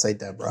hots for, let's say,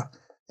 Deborah,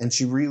 and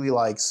she really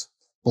likes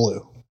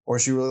blue, or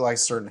she really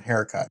likes a certain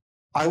haircut,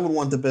 I would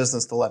want the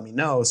business to let me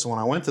know. So when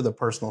I went to the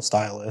personal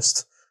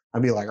stylist,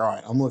 I'd be like, all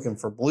right, I'm looking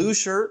for blue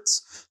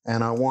shirts,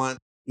 and I want,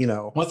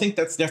 Well, I think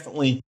that's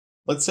definitely,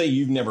 let's say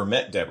you've never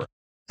met Deborah.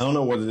 I don't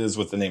know what it is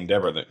with the name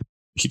Deborah that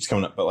keeps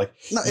coming up, but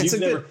no, it's I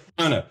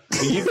don't know.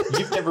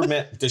 You've never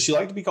met, does she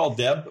like to be called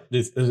Deb?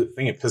 That's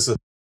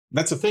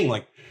the thing.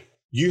 Like,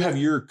 you have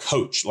your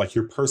coach, like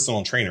your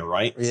personal trainer,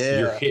 right? Yeah.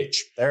 Your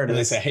hitch. There it and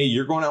is. They say, hey,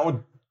 you're going out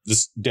with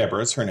this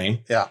Deborah, it's her name.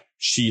 Yeah.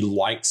 She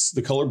likes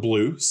the color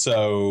blue.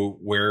 So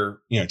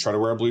try to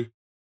wear blue.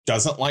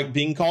 Doesn't like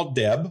being called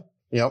Deb.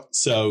 Yep.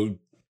 So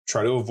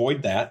try to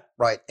avoid that.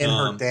 Right. And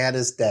her dad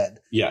is dead.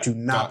 Yeah. Do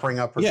not bring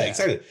up her dad. Yeah,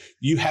 exactly.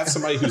 You have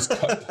somebody who's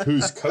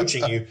who's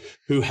coaching you,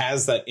 who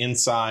has that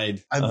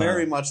inside. I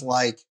very much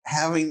like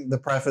having the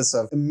preface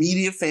of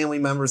immediate family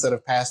members that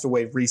have passed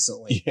away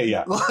recently.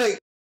 Yeah. Like,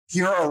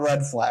 here are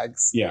red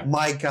flags. Yeah.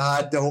 My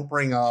God, don't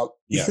bring up,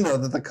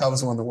 that the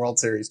Cubs won the World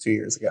Series 2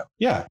 years ago.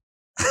 Yeah.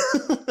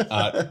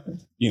 All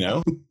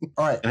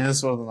right. And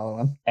this was another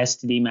one.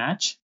 STD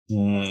match.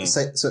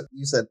 So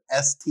you said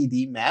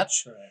STD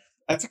match?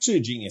 That's actually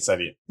a genius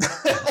idea.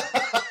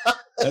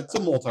 That's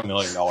a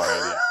multi-million-dollar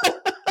idea.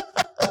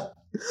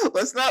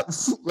 Let's not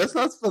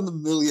spend the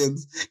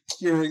millions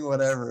curing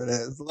whatever it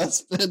is. Let's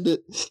spend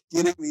it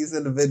getting these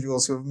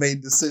individuals who have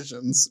made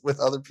decisions with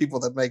other people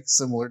that make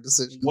similar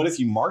decisions. What if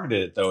you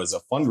marketed it though as a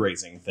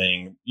fundraising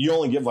thing? You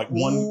only give like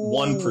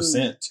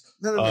 1%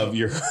 of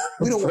your.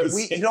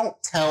 You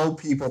don't tell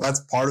people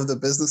that's part of the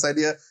business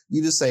idea.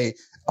 You just say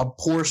a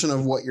portion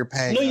of what you're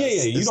paying. No,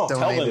 yeah. You don't tell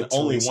them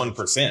only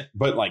 1%,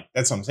 but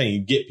that's what I'm saying. You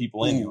get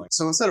people in. You're like,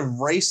 so instead of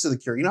race to the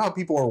cure, you know how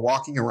people are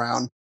walking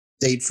around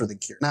date for the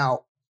cure.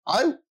 Now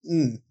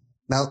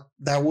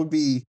that would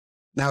be,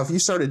 now if you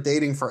started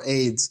dating for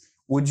AIDS,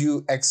 would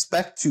you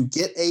expect to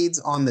get AIDS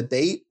on the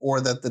date, or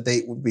that the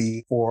date would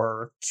be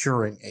for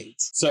curing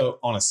AIDS? So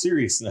on a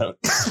serious note,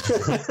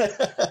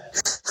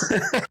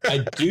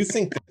 I do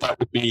think that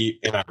would be,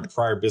 in our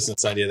prior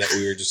business idea that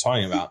we were just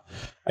talking about,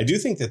 I do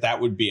think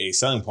that would be a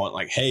selling point.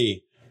 Like,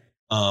 hey,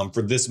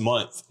 for this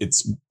month,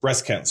 it's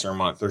breast cancer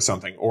month or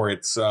something, or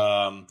it's,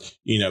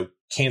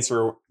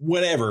 cancer,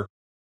 whatever.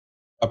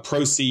 A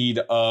proceed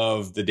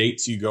of the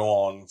dates you go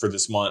on for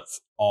this month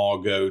all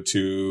go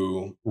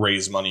to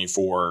raise money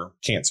for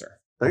cancer.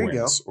 There you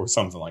go. Or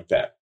something like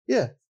that.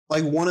 Yeah.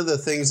 Like, one of the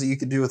things that you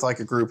could do with like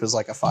a group is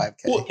like a 5K.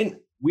 Well, and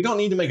we don't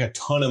need to make a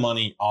ton of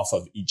money off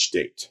of each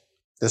date.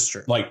 That's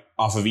true. Like,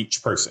 off of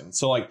each person.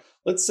 So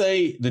let's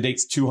say the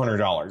date's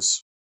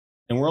 $200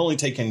 and we're only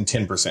taking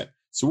 10%.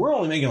 So we're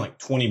only making like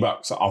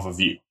 $20 off of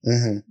you.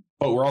 Mm-hmm.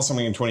 But we're also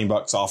making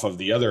 $20 off of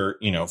the other,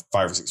 5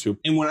 or 6 people.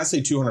 And when I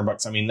say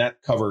 $200, I mean,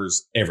 that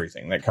covers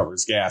everything. That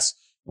covers gas,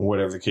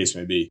 whatever the case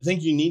may be. I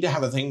think you need to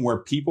have a thing where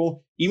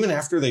people, even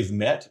after they've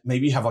met,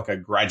 maybe have like a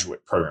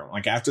graduate program.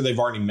 Like, after they've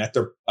already met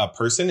a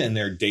person and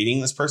they're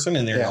dating this person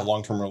and they're in a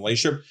long-term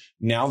relationship,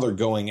 now they're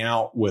going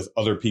out with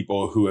other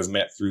people who have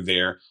met through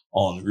there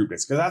on the group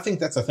dates. Because I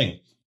think that's a thing.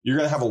 You're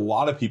going to have a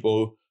lot of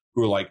people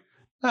who are like,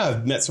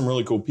 I've met some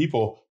really cool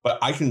people, but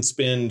I can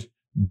spend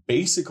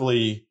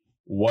basically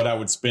what I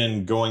would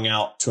spend going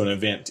out to an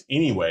event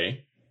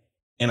anyway.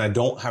 And I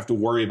don't have to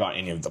worry about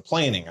any of the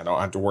planning. I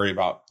don't have to worry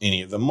about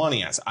any of the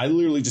money. I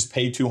literally just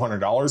pay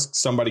 $200.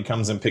 Somebody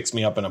comes and picks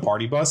me up in a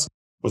party bus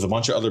with a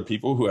bunch of other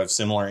people who have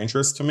similar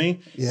interests to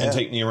me and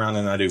take me around,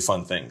 and I do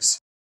fun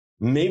things.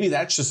 Maybe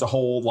that's just a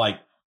whole,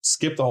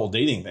 skip the whole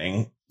dating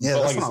thing. Yeah,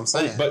 but that's what I'm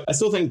saying. But I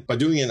still think by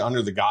doing it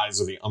under the guise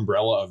of the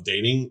umbrella of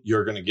dating,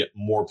 you're going to get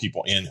more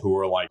people in who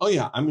are like, oh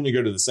yeah, I'm going to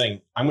go to this thing.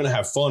 I'm going to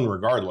have fun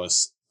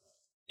regardless.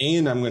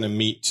 And I'm going to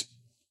meet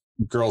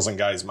girls and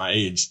guys my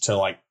age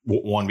to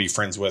one, be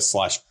friends with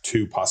 /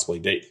 2 possibly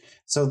date.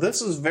 So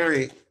this is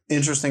very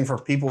interesting for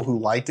people who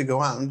like to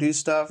go out and do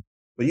stuff,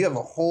 but you have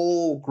a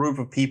whole group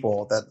of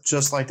people that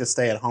just like to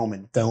stay at home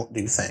and don't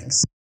do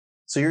things.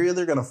 So you're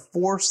either going to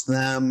force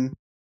them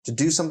to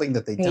do something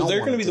that they don't want to do.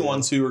 They're going to be the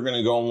ones who are going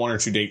to go on 1 or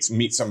 2 dates,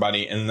 meet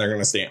somebody, and they're going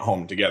to stay at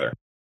home together.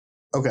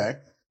 Okay.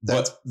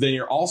 But then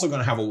you're also going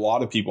to have a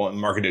lot of people, and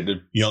marketed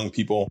to young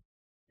people,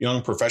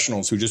 young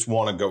professionals who just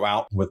want to go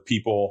out with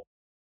people.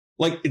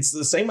 It's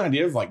the same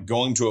idea of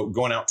going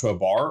out to a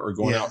bar or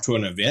going out to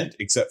an event,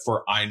 except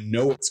for I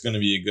know it's going to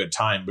be a good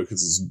time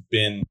because it's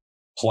been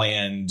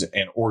planned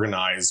and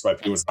organized by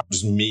people. It's not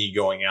just me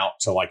going out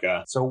to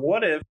a. So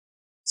what if?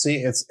 See,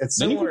 it's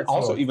then you similar. could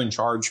also even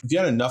charge if you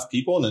had enough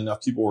people and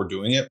enough people were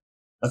doing it.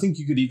 I think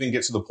you could even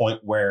get to the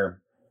point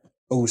where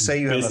Oh,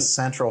 say you have a Business-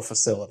 central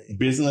facility.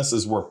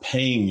 businesses were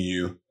paying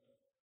you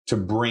to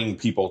bring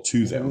people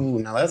to them. Ooh,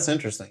 now that's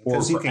interesting. Or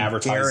 'Cause you for can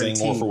advertising or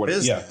guarantee for what-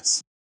 yeah.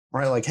 business.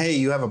 Right? Like, hey,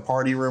 you have a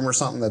party room or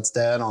something that's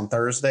dead on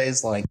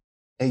Thursdays. Like,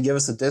 hey, give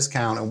us a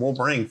discount and we'll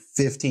bring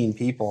 15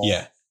 people.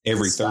 Yeah.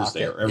 Every Stock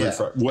Thursday it. or every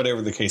Yeah.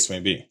 whatever the case may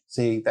be.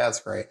 See, that's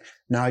great.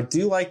 Now I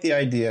do like the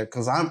idea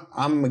because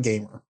I'm a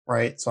gamer,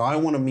 right? So I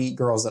want to meet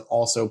girls that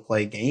also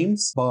play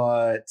games,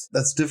 but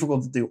that's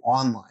difficult to do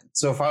online.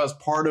 So if I was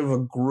part of a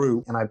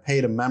group and I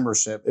paid a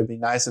membership, it'd be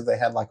nice if they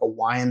had like a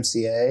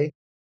YMCA,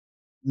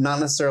 not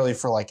necessarily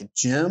for like a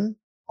gym,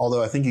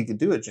 although I think you could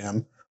do a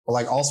gym, but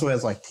like also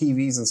has like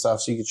TVs and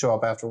stuff so you could show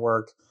up after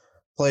work,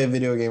 play a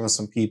video game with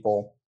some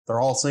people. They're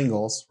all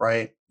singles,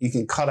 right? You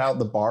can cut out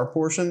the bar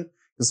portion.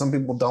 Because some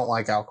people don't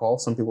like alcohol,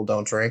 some people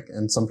don't drink,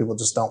 and some people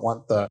just don't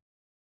want the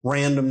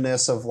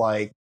randomness of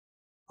like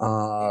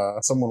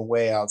someone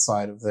way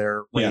outside of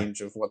their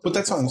range of what. But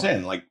that's what I'm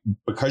saying. Like,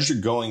 because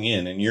you're going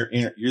in and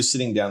you're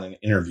sitting down and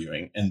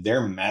interviewing, and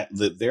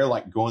they're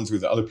like going through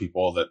the other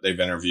people that they've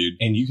interviewed,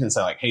 and you can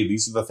say like, "Hey,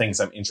 these are the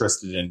things I'm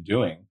interested in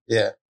doing."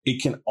 Yeah,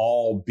 it can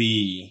all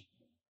be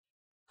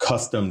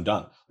custom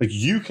done. Like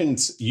you can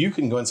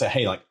go and say,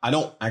 "Hey, like I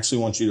don't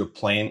actually want you to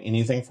plan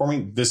anything for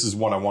me. This is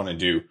what I want to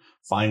do."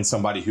 Find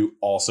somebody who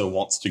also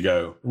wants to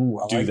go do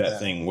like that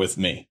thing with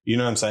me. You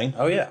know what I'm saying?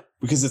 Oh, yeah.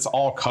 Because it's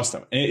all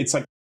custom. And it's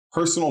like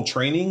personal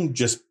training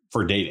just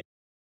for dating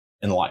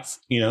in life,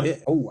 you know? Yeah.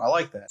 Oh, I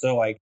like that. So,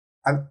 like,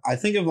 I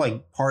think of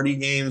like party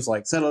games,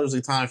 like Settlers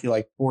of Catan if you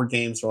like board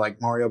games, or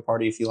like Mario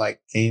Party if you like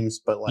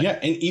games. But like, yeah,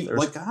 and even there's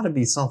like got to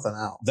be something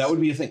else. That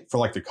would be a thing for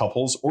like the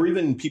couples, or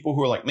even people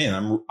who are like,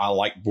 man, I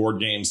like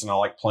board games and I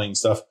like playing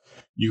stuff.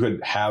 You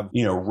could have,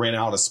 rent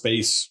out a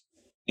space,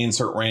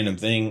 insert random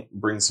thing,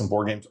 bring some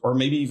board games, or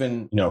maybe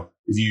even,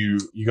 if you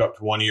go up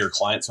to one of your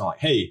clients and like,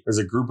 hey, there's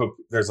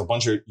a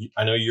bunch of,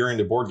 I know you're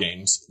into board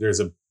games. There's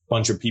a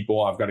bunch of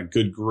people. I've got a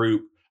good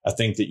group. I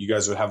think that you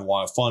guys would have a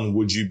lot of fun.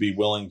 Would you be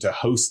willing to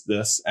host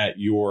this at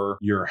your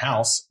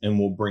house? And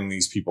we'll bring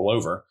these people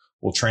over.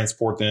 We'll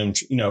transport them,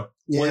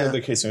 whatever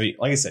the case may be.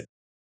 Like I said,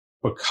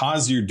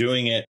 because you're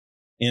doing it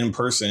in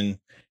person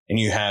and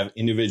you have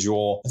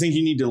individual, I think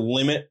you need to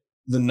limit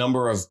the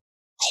number of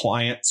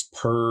clients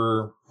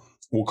per,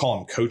 we'll call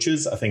them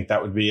coaches. I think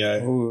that would be I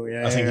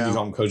think if you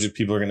call them coaches,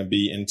 people are going to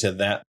be into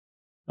that.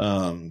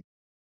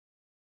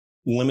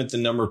 Limit the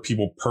number of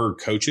people per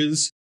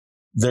coaches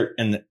there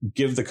and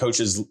give the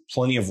coaches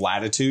plenty of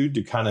latitude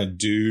to kind of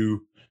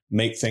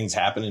make things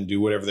happen and do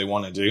whatever they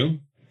want to do.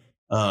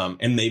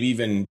 And maybe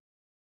even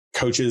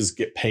coaches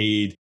get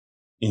paid,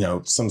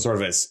 some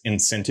sort of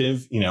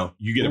incentive,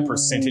 you get a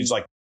percentage,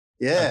 like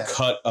a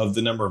cut of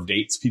the number of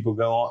dates people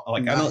go on.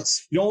 Like,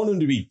 nice. You don't want them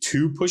to be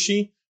too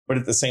pushy, but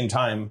at the same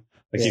time,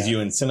 like if you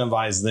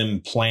incentivize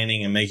them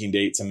planning and making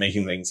dates and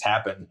making things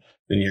happen,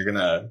 then you're going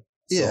to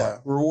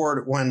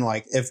reward when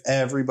like if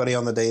everybody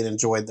on the date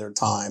enjoyed their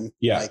time.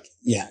 Yeah.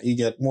 You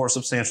get more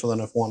substantial than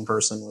if one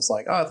person was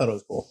like, oh, I thought it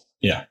was cool.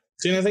 Yeah.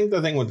 See, and I think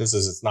the thing with this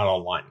is it's not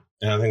online.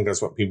 And I think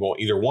that's what people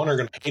either one are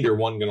going to hate or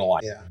one going to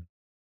like. Yeah.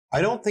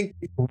 I don't think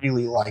people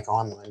really like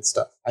online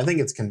stuff. I think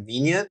it's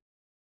convenient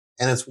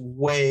and it's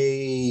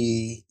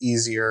way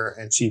easier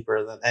and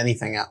cheaper than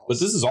anything else. But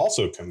this is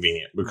also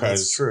convenient because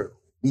that's true.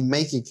 We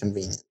make it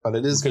convenient, but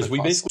it is because we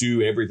basically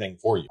do everything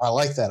for you. I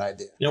like that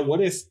idea.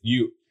 What if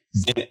you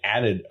then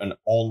added an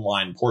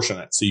online portion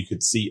of it so you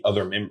could see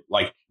other members?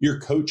 Like your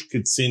coach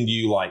could send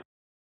you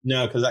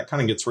no, because that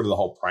kind of gets rid of the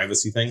whole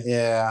privacy thing.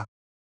 Yeah.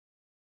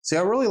 See,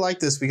 I really like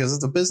this because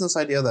it's a business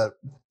idea that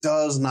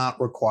does not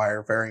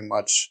require very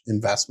much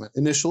investment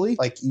initially.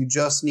 Like you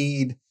just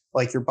need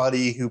like your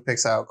buddy who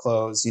picks out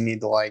clothes. You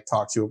need to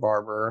talk to a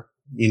barber.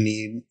 You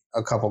need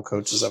a couple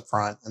coaches up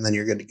front and then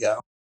you're good to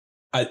go.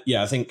 I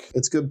think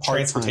it's good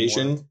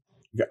transportation.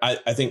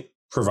 I think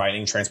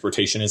providing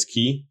transportation is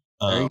key.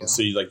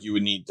 So you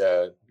would need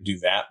to do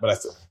that. But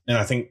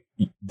I think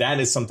that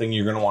is something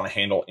you're going to want to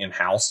handle in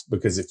house,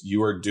 because if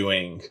you are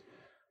doing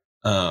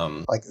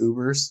like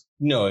Ubers,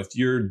 no, if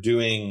you're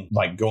doing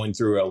going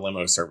through a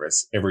limo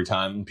service every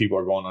time people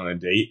are going on a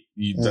date,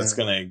 that's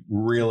going to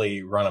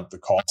really run up the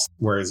cost.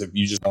 Whereas if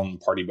you just own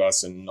a party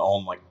bus and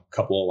own a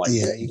couple of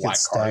you can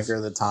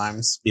stagger the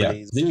times. Yeah.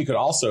 Then you could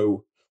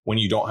also, when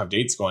you don't have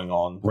dates going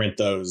on, rent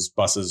those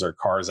buses or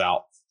cars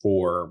out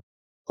for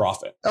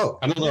profit. Oh,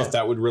 I don't know if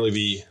that would really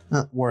be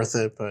not worth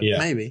it, but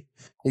maybe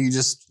you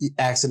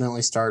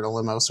accidentally start a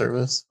limo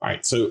service. All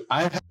right. So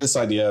I've had this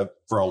idea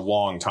for a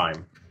long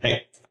time.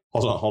 Hey,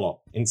 hold on.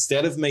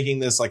 Instead of making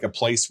this like a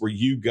place where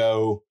you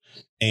go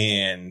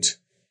and,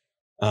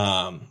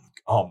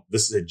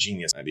 this is a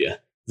genius idea.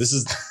 This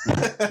is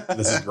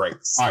great.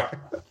 All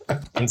right.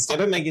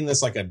 Instead of making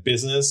this like a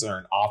business or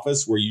an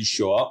office where you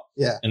show up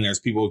and there's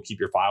people who keep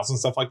your files and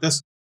stuff like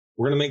this,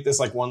 we're going to make this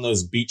like one of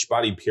those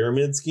Beachbody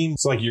pyramid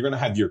schemes. So you're going to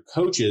have your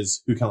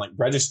coaches who can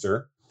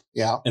register.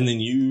 Yeah. And then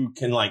you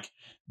can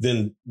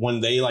then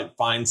when they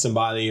find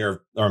somebody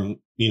or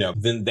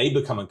then they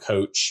become a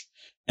coach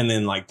and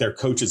then like their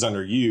coaches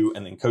under you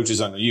and then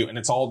coaches under you. And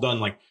it's all done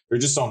like they're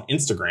just on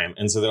Instagram.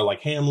 And so they're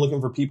like, hey, I'm looking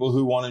for people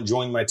who want to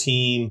join my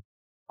team.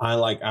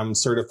 I'm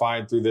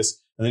certified through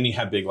this. And then you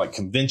have big like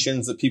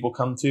conventions that people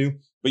come to,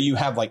 but you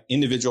have like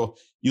individual,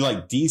 you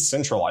like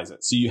decentralize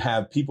it. So you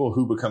have people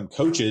who become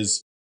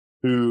coaches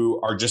who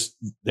are just,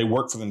 they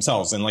work for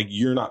themselves and like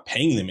you're not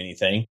paying them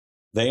anything.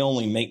 They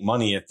only make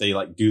money if they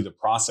like do the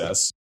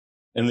process.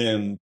 And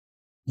then,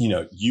 you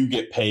know, you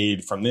get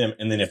paid from them.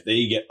 And then if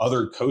they get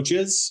other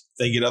coaches,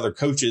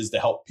 to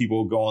help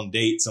people go on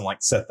dates and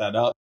like set that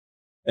up.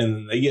 And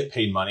then they get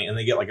paid money and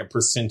they get like a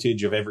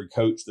percentage of every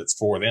coach that's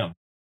for them.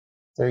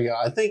 There you go.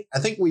 I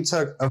think we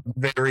took a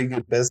very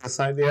good business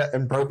idea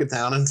and broke it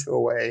down into a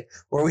way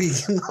where we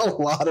get in a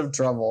lot of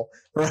trouble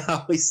for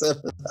how we set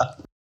it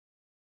up.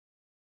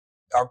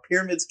 Are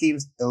pyramid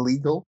schemes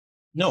illegal?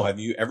 No. Have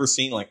you ever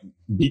seen like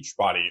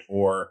Beachbody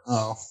or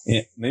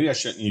maybe I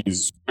shouldn't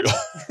use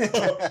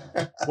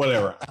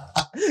whatever.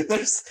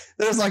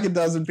 There's like a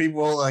dozen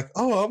people like,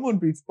 oh, I'm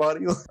on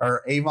Beachbody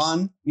or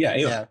Avon.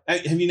 Yeah.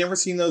 Have you never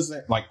seen those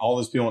like all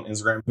those people on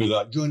Instagram who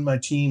like join my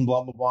team,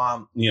 blah blah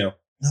blah, you know?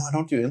 No, I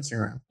don't do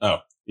Instagram. Oh,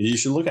 you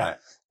should look at it.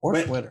 Or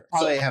Twitter.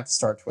 Probably have to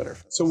start Twitter.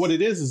 So what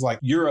it is like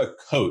you're a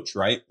coach,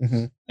 right?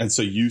 Mm-hmm. And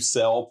so you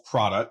sell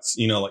products,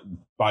 you know, like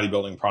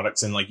bodybuilding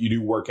products, and like you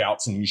do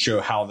workouts and you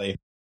show how they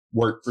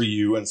work for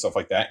you and stuff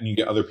like that. And you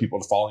get other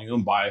people to follow you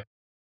and buy,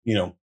 you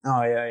know,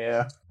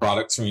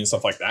 products from you and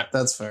stuff like that.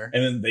 That's fair.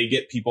 And then they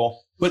get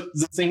people. But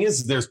the thing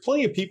is, there's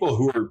plenty of people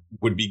who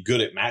would be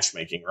good at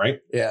matchmaking, right?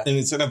 Yeah. And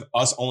instead of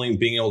us only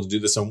being able to do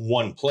this in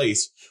one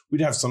place,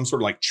 we'd have some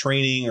sort of like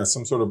training or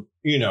some sort of,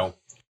 you know.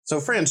 So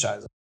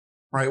franchising,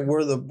 right?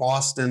 We're the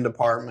Boston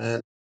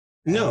department.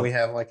 No, we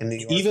have like a New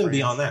York. Even branch.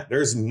 beyond that,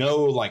 there's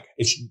no like,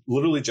 it's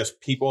literally just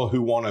people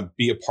who want to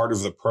be a part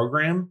of the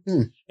program.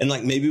 And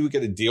like, maybe we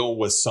get a deal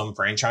with some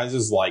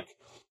franchises like,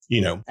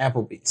 you know,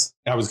 Applebee's.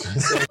 I was going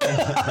to say,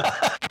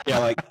 yeah,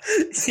 like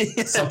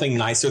something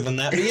nicer than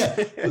that. But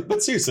yeah,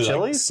 but seriously,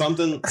 like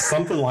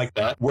something like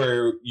that,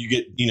 where you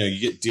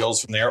get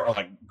deals from there, or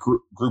like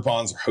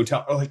Groupons or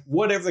hotel, or like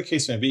whatever the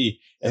case may be.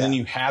 And then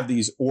you have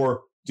these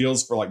or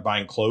deals for like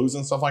buying clothes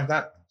and stuff like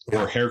that.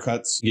 Or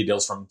haircuts, you get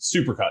deals from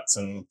Supercuts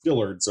and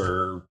Dillard's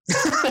or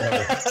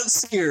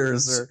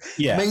Sears or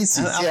Macy's.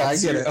 I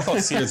get it. I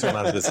thought Sears went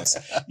out of business.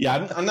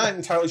 Yeah, I'm not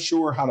entirely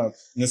sure how to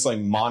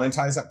necessarily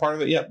monetize that part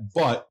of it yet,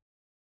 but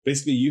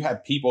basically you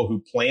have people who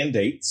plan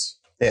dates.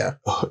 Yeah.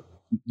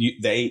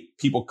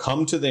 People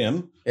come to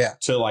them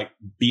to like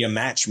be a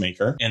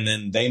matchmaker, and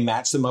then they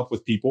match them up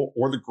with people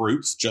or the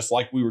groups, just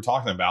like we were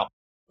talking about.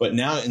 But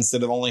now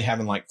instead of only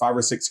having like 5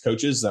 or 6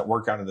 coaches that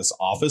work out of this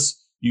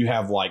office, you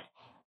have like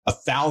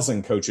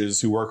 1,000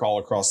 coaches who work all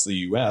across the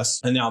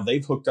US. And now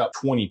they've hooked up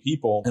 20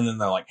 people. And then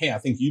they're like, hey, I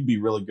think you'd be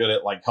really good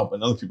at like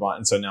helping other people out.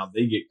 And so now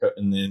they get cut.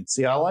 And then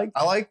see, I like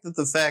that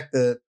the fact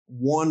that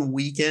one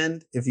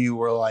weekend, if you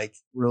were like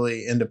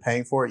really into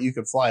paying for it, you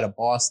could fly to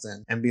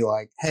Boston and be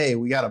like, hey,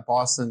 we got a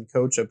Boston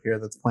coach up here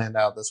that's planned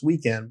out this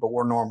weekend, but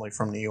we're normally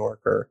from New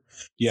York or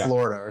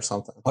Florida or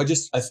something.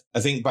 I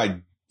think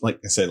by, like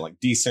I said, like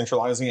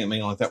decentralizing it,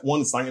 making like that one,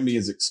 it's not going to be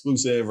as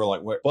exclusive or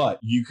like what, but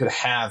you could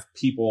have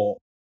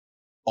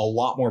a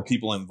lot more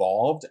people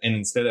involved. And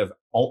instead of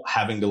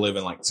having to live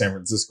in like San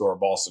Francisco or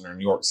Boston or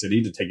New York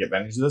City to take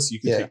advantage of this,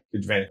 you can take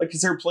advantage. Like,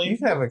 is there plenty? You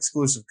can have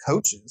exclusive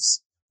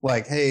coaches.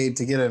 Like, hey,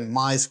 to get in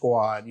my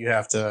squad, you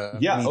have to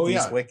meet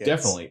these wickets.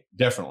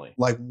 Definitely.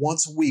 Like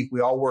once a week, we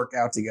all work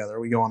out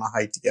together. We go on a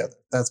hike together.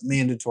 That's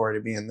mandatory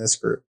to be in this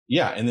group.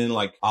 Yeah. And then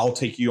like, I'll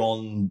take you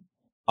on,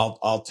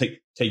 I'll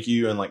take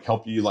you and like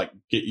help you like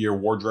get your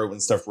wardrobe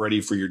and stuff ready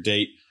for your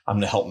date. I'm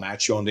going to help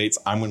match you on dates.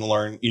 I'm going to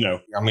learn,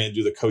 I'm going to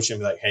do the coaching,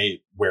 be like,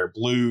 hey, wear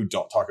blue.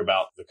 Don't talk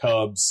about the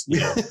Cubs.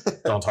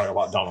 Don't talk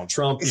about Donald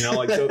Trump.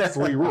 Like the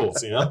 3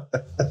 rules.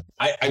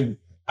 I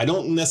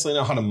don't necessarily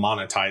know how to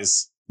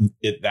monetize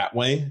it that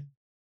way,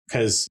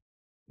 because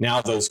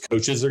now those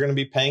coaches are going to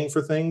be paying for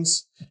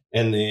things.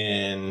 And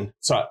then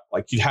so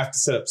like you'd have to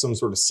set up some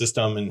sort of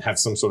system and have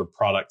some sort of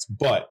product.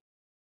 But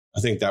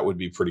I think that would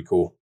be pretty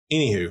cool.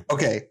 Anywho.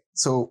 Okay.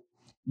 So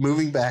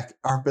moving back,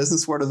 our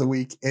business word of the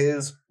week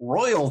is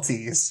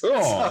royalties. Oh,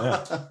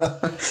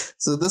 yeah.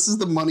 So this is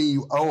the money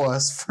you owe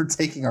us for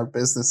taking our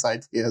business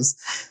ideas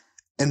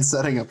and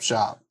setting up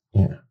shop.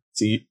 Yeah.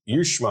 See,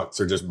 you schmucks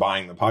are just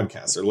buying the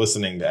podcast or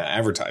listening to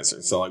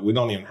advertisers. So like we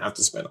don't even have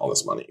to spend all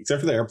this money,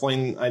 except for the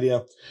airplane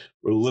idea.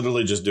 We're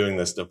literally just doing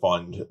this to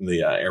fund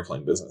the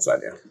airplane business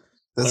idea.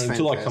 That's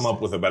until fantastic. I come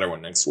up with a better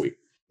one next week.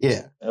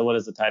 Yeah. What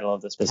is the title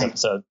of this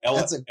episode?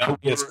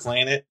 LDS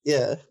Planet.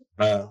 Yeah.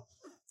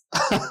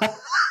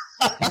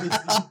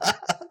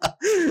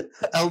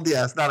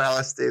 LDS, not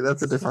LSD.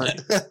 That's a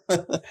different.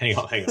 Hang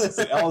on. Is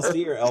it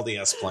LSD or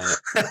LDS Planet?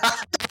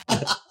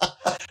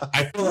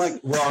 I feel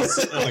like we're all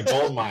sitting on a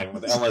gold mine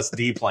with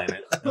LSD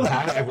Planet. And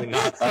how have we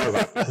not thought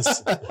about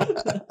this?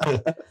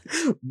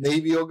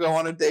 Maybe you'll go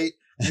on a date.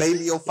 Maybe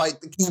you'll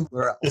fight the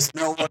Keebler else.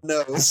 No one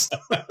knows.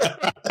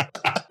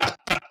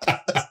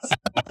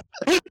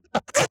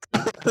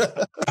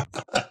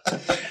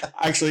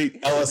 Actually,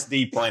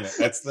 LSD Planet.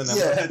 That's the number.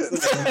 Yeah. That's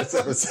the name of this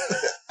episode.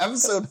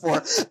 Episode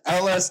 4,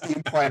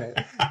 LSD Planet.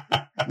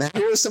 Now,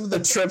 here are some of the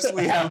trips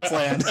we have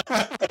planned.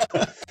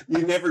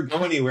 You never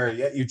go anywhere,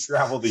 yet you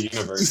travel the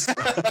universe.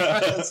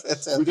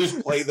 That's We just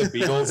play the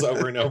Beatles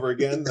over and over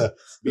again. The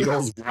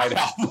Beatles White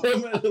Album.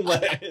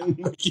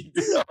 And keep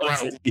doing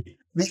LSD.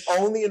 The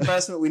only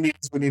investment we need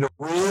is we need a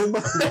room,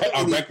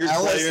 A record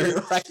player,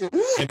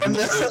 and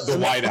the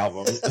White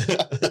Album.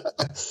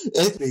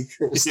 It'd be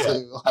Chris Yeah.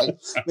 too. Like,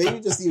 maybe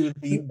just even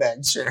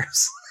beanbag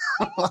chairs.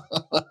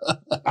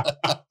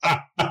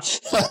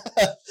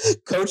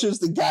 Coaches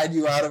to guide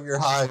you out of your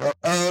high.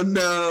 Oh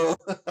no.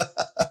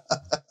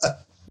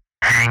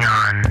 Hang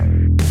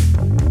on.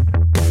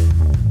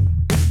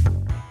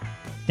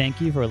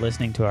 Thank you for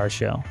listening to our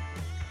show.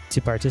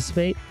 To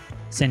participate,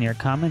 send your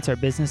comments or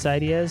business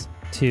ideas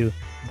to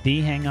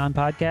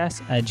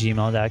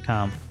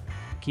thehangonpodcast@gmail.com.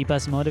 Keep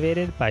us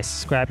motivated by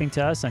subscribing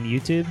to us on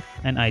YouTube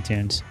and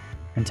iTunes,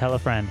 and tell a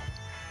friend.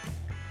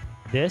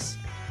 This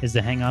is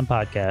the Hang On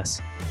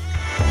Podcast.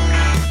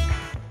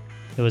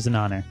 It was an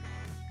honor.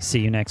 See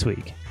you next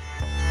week.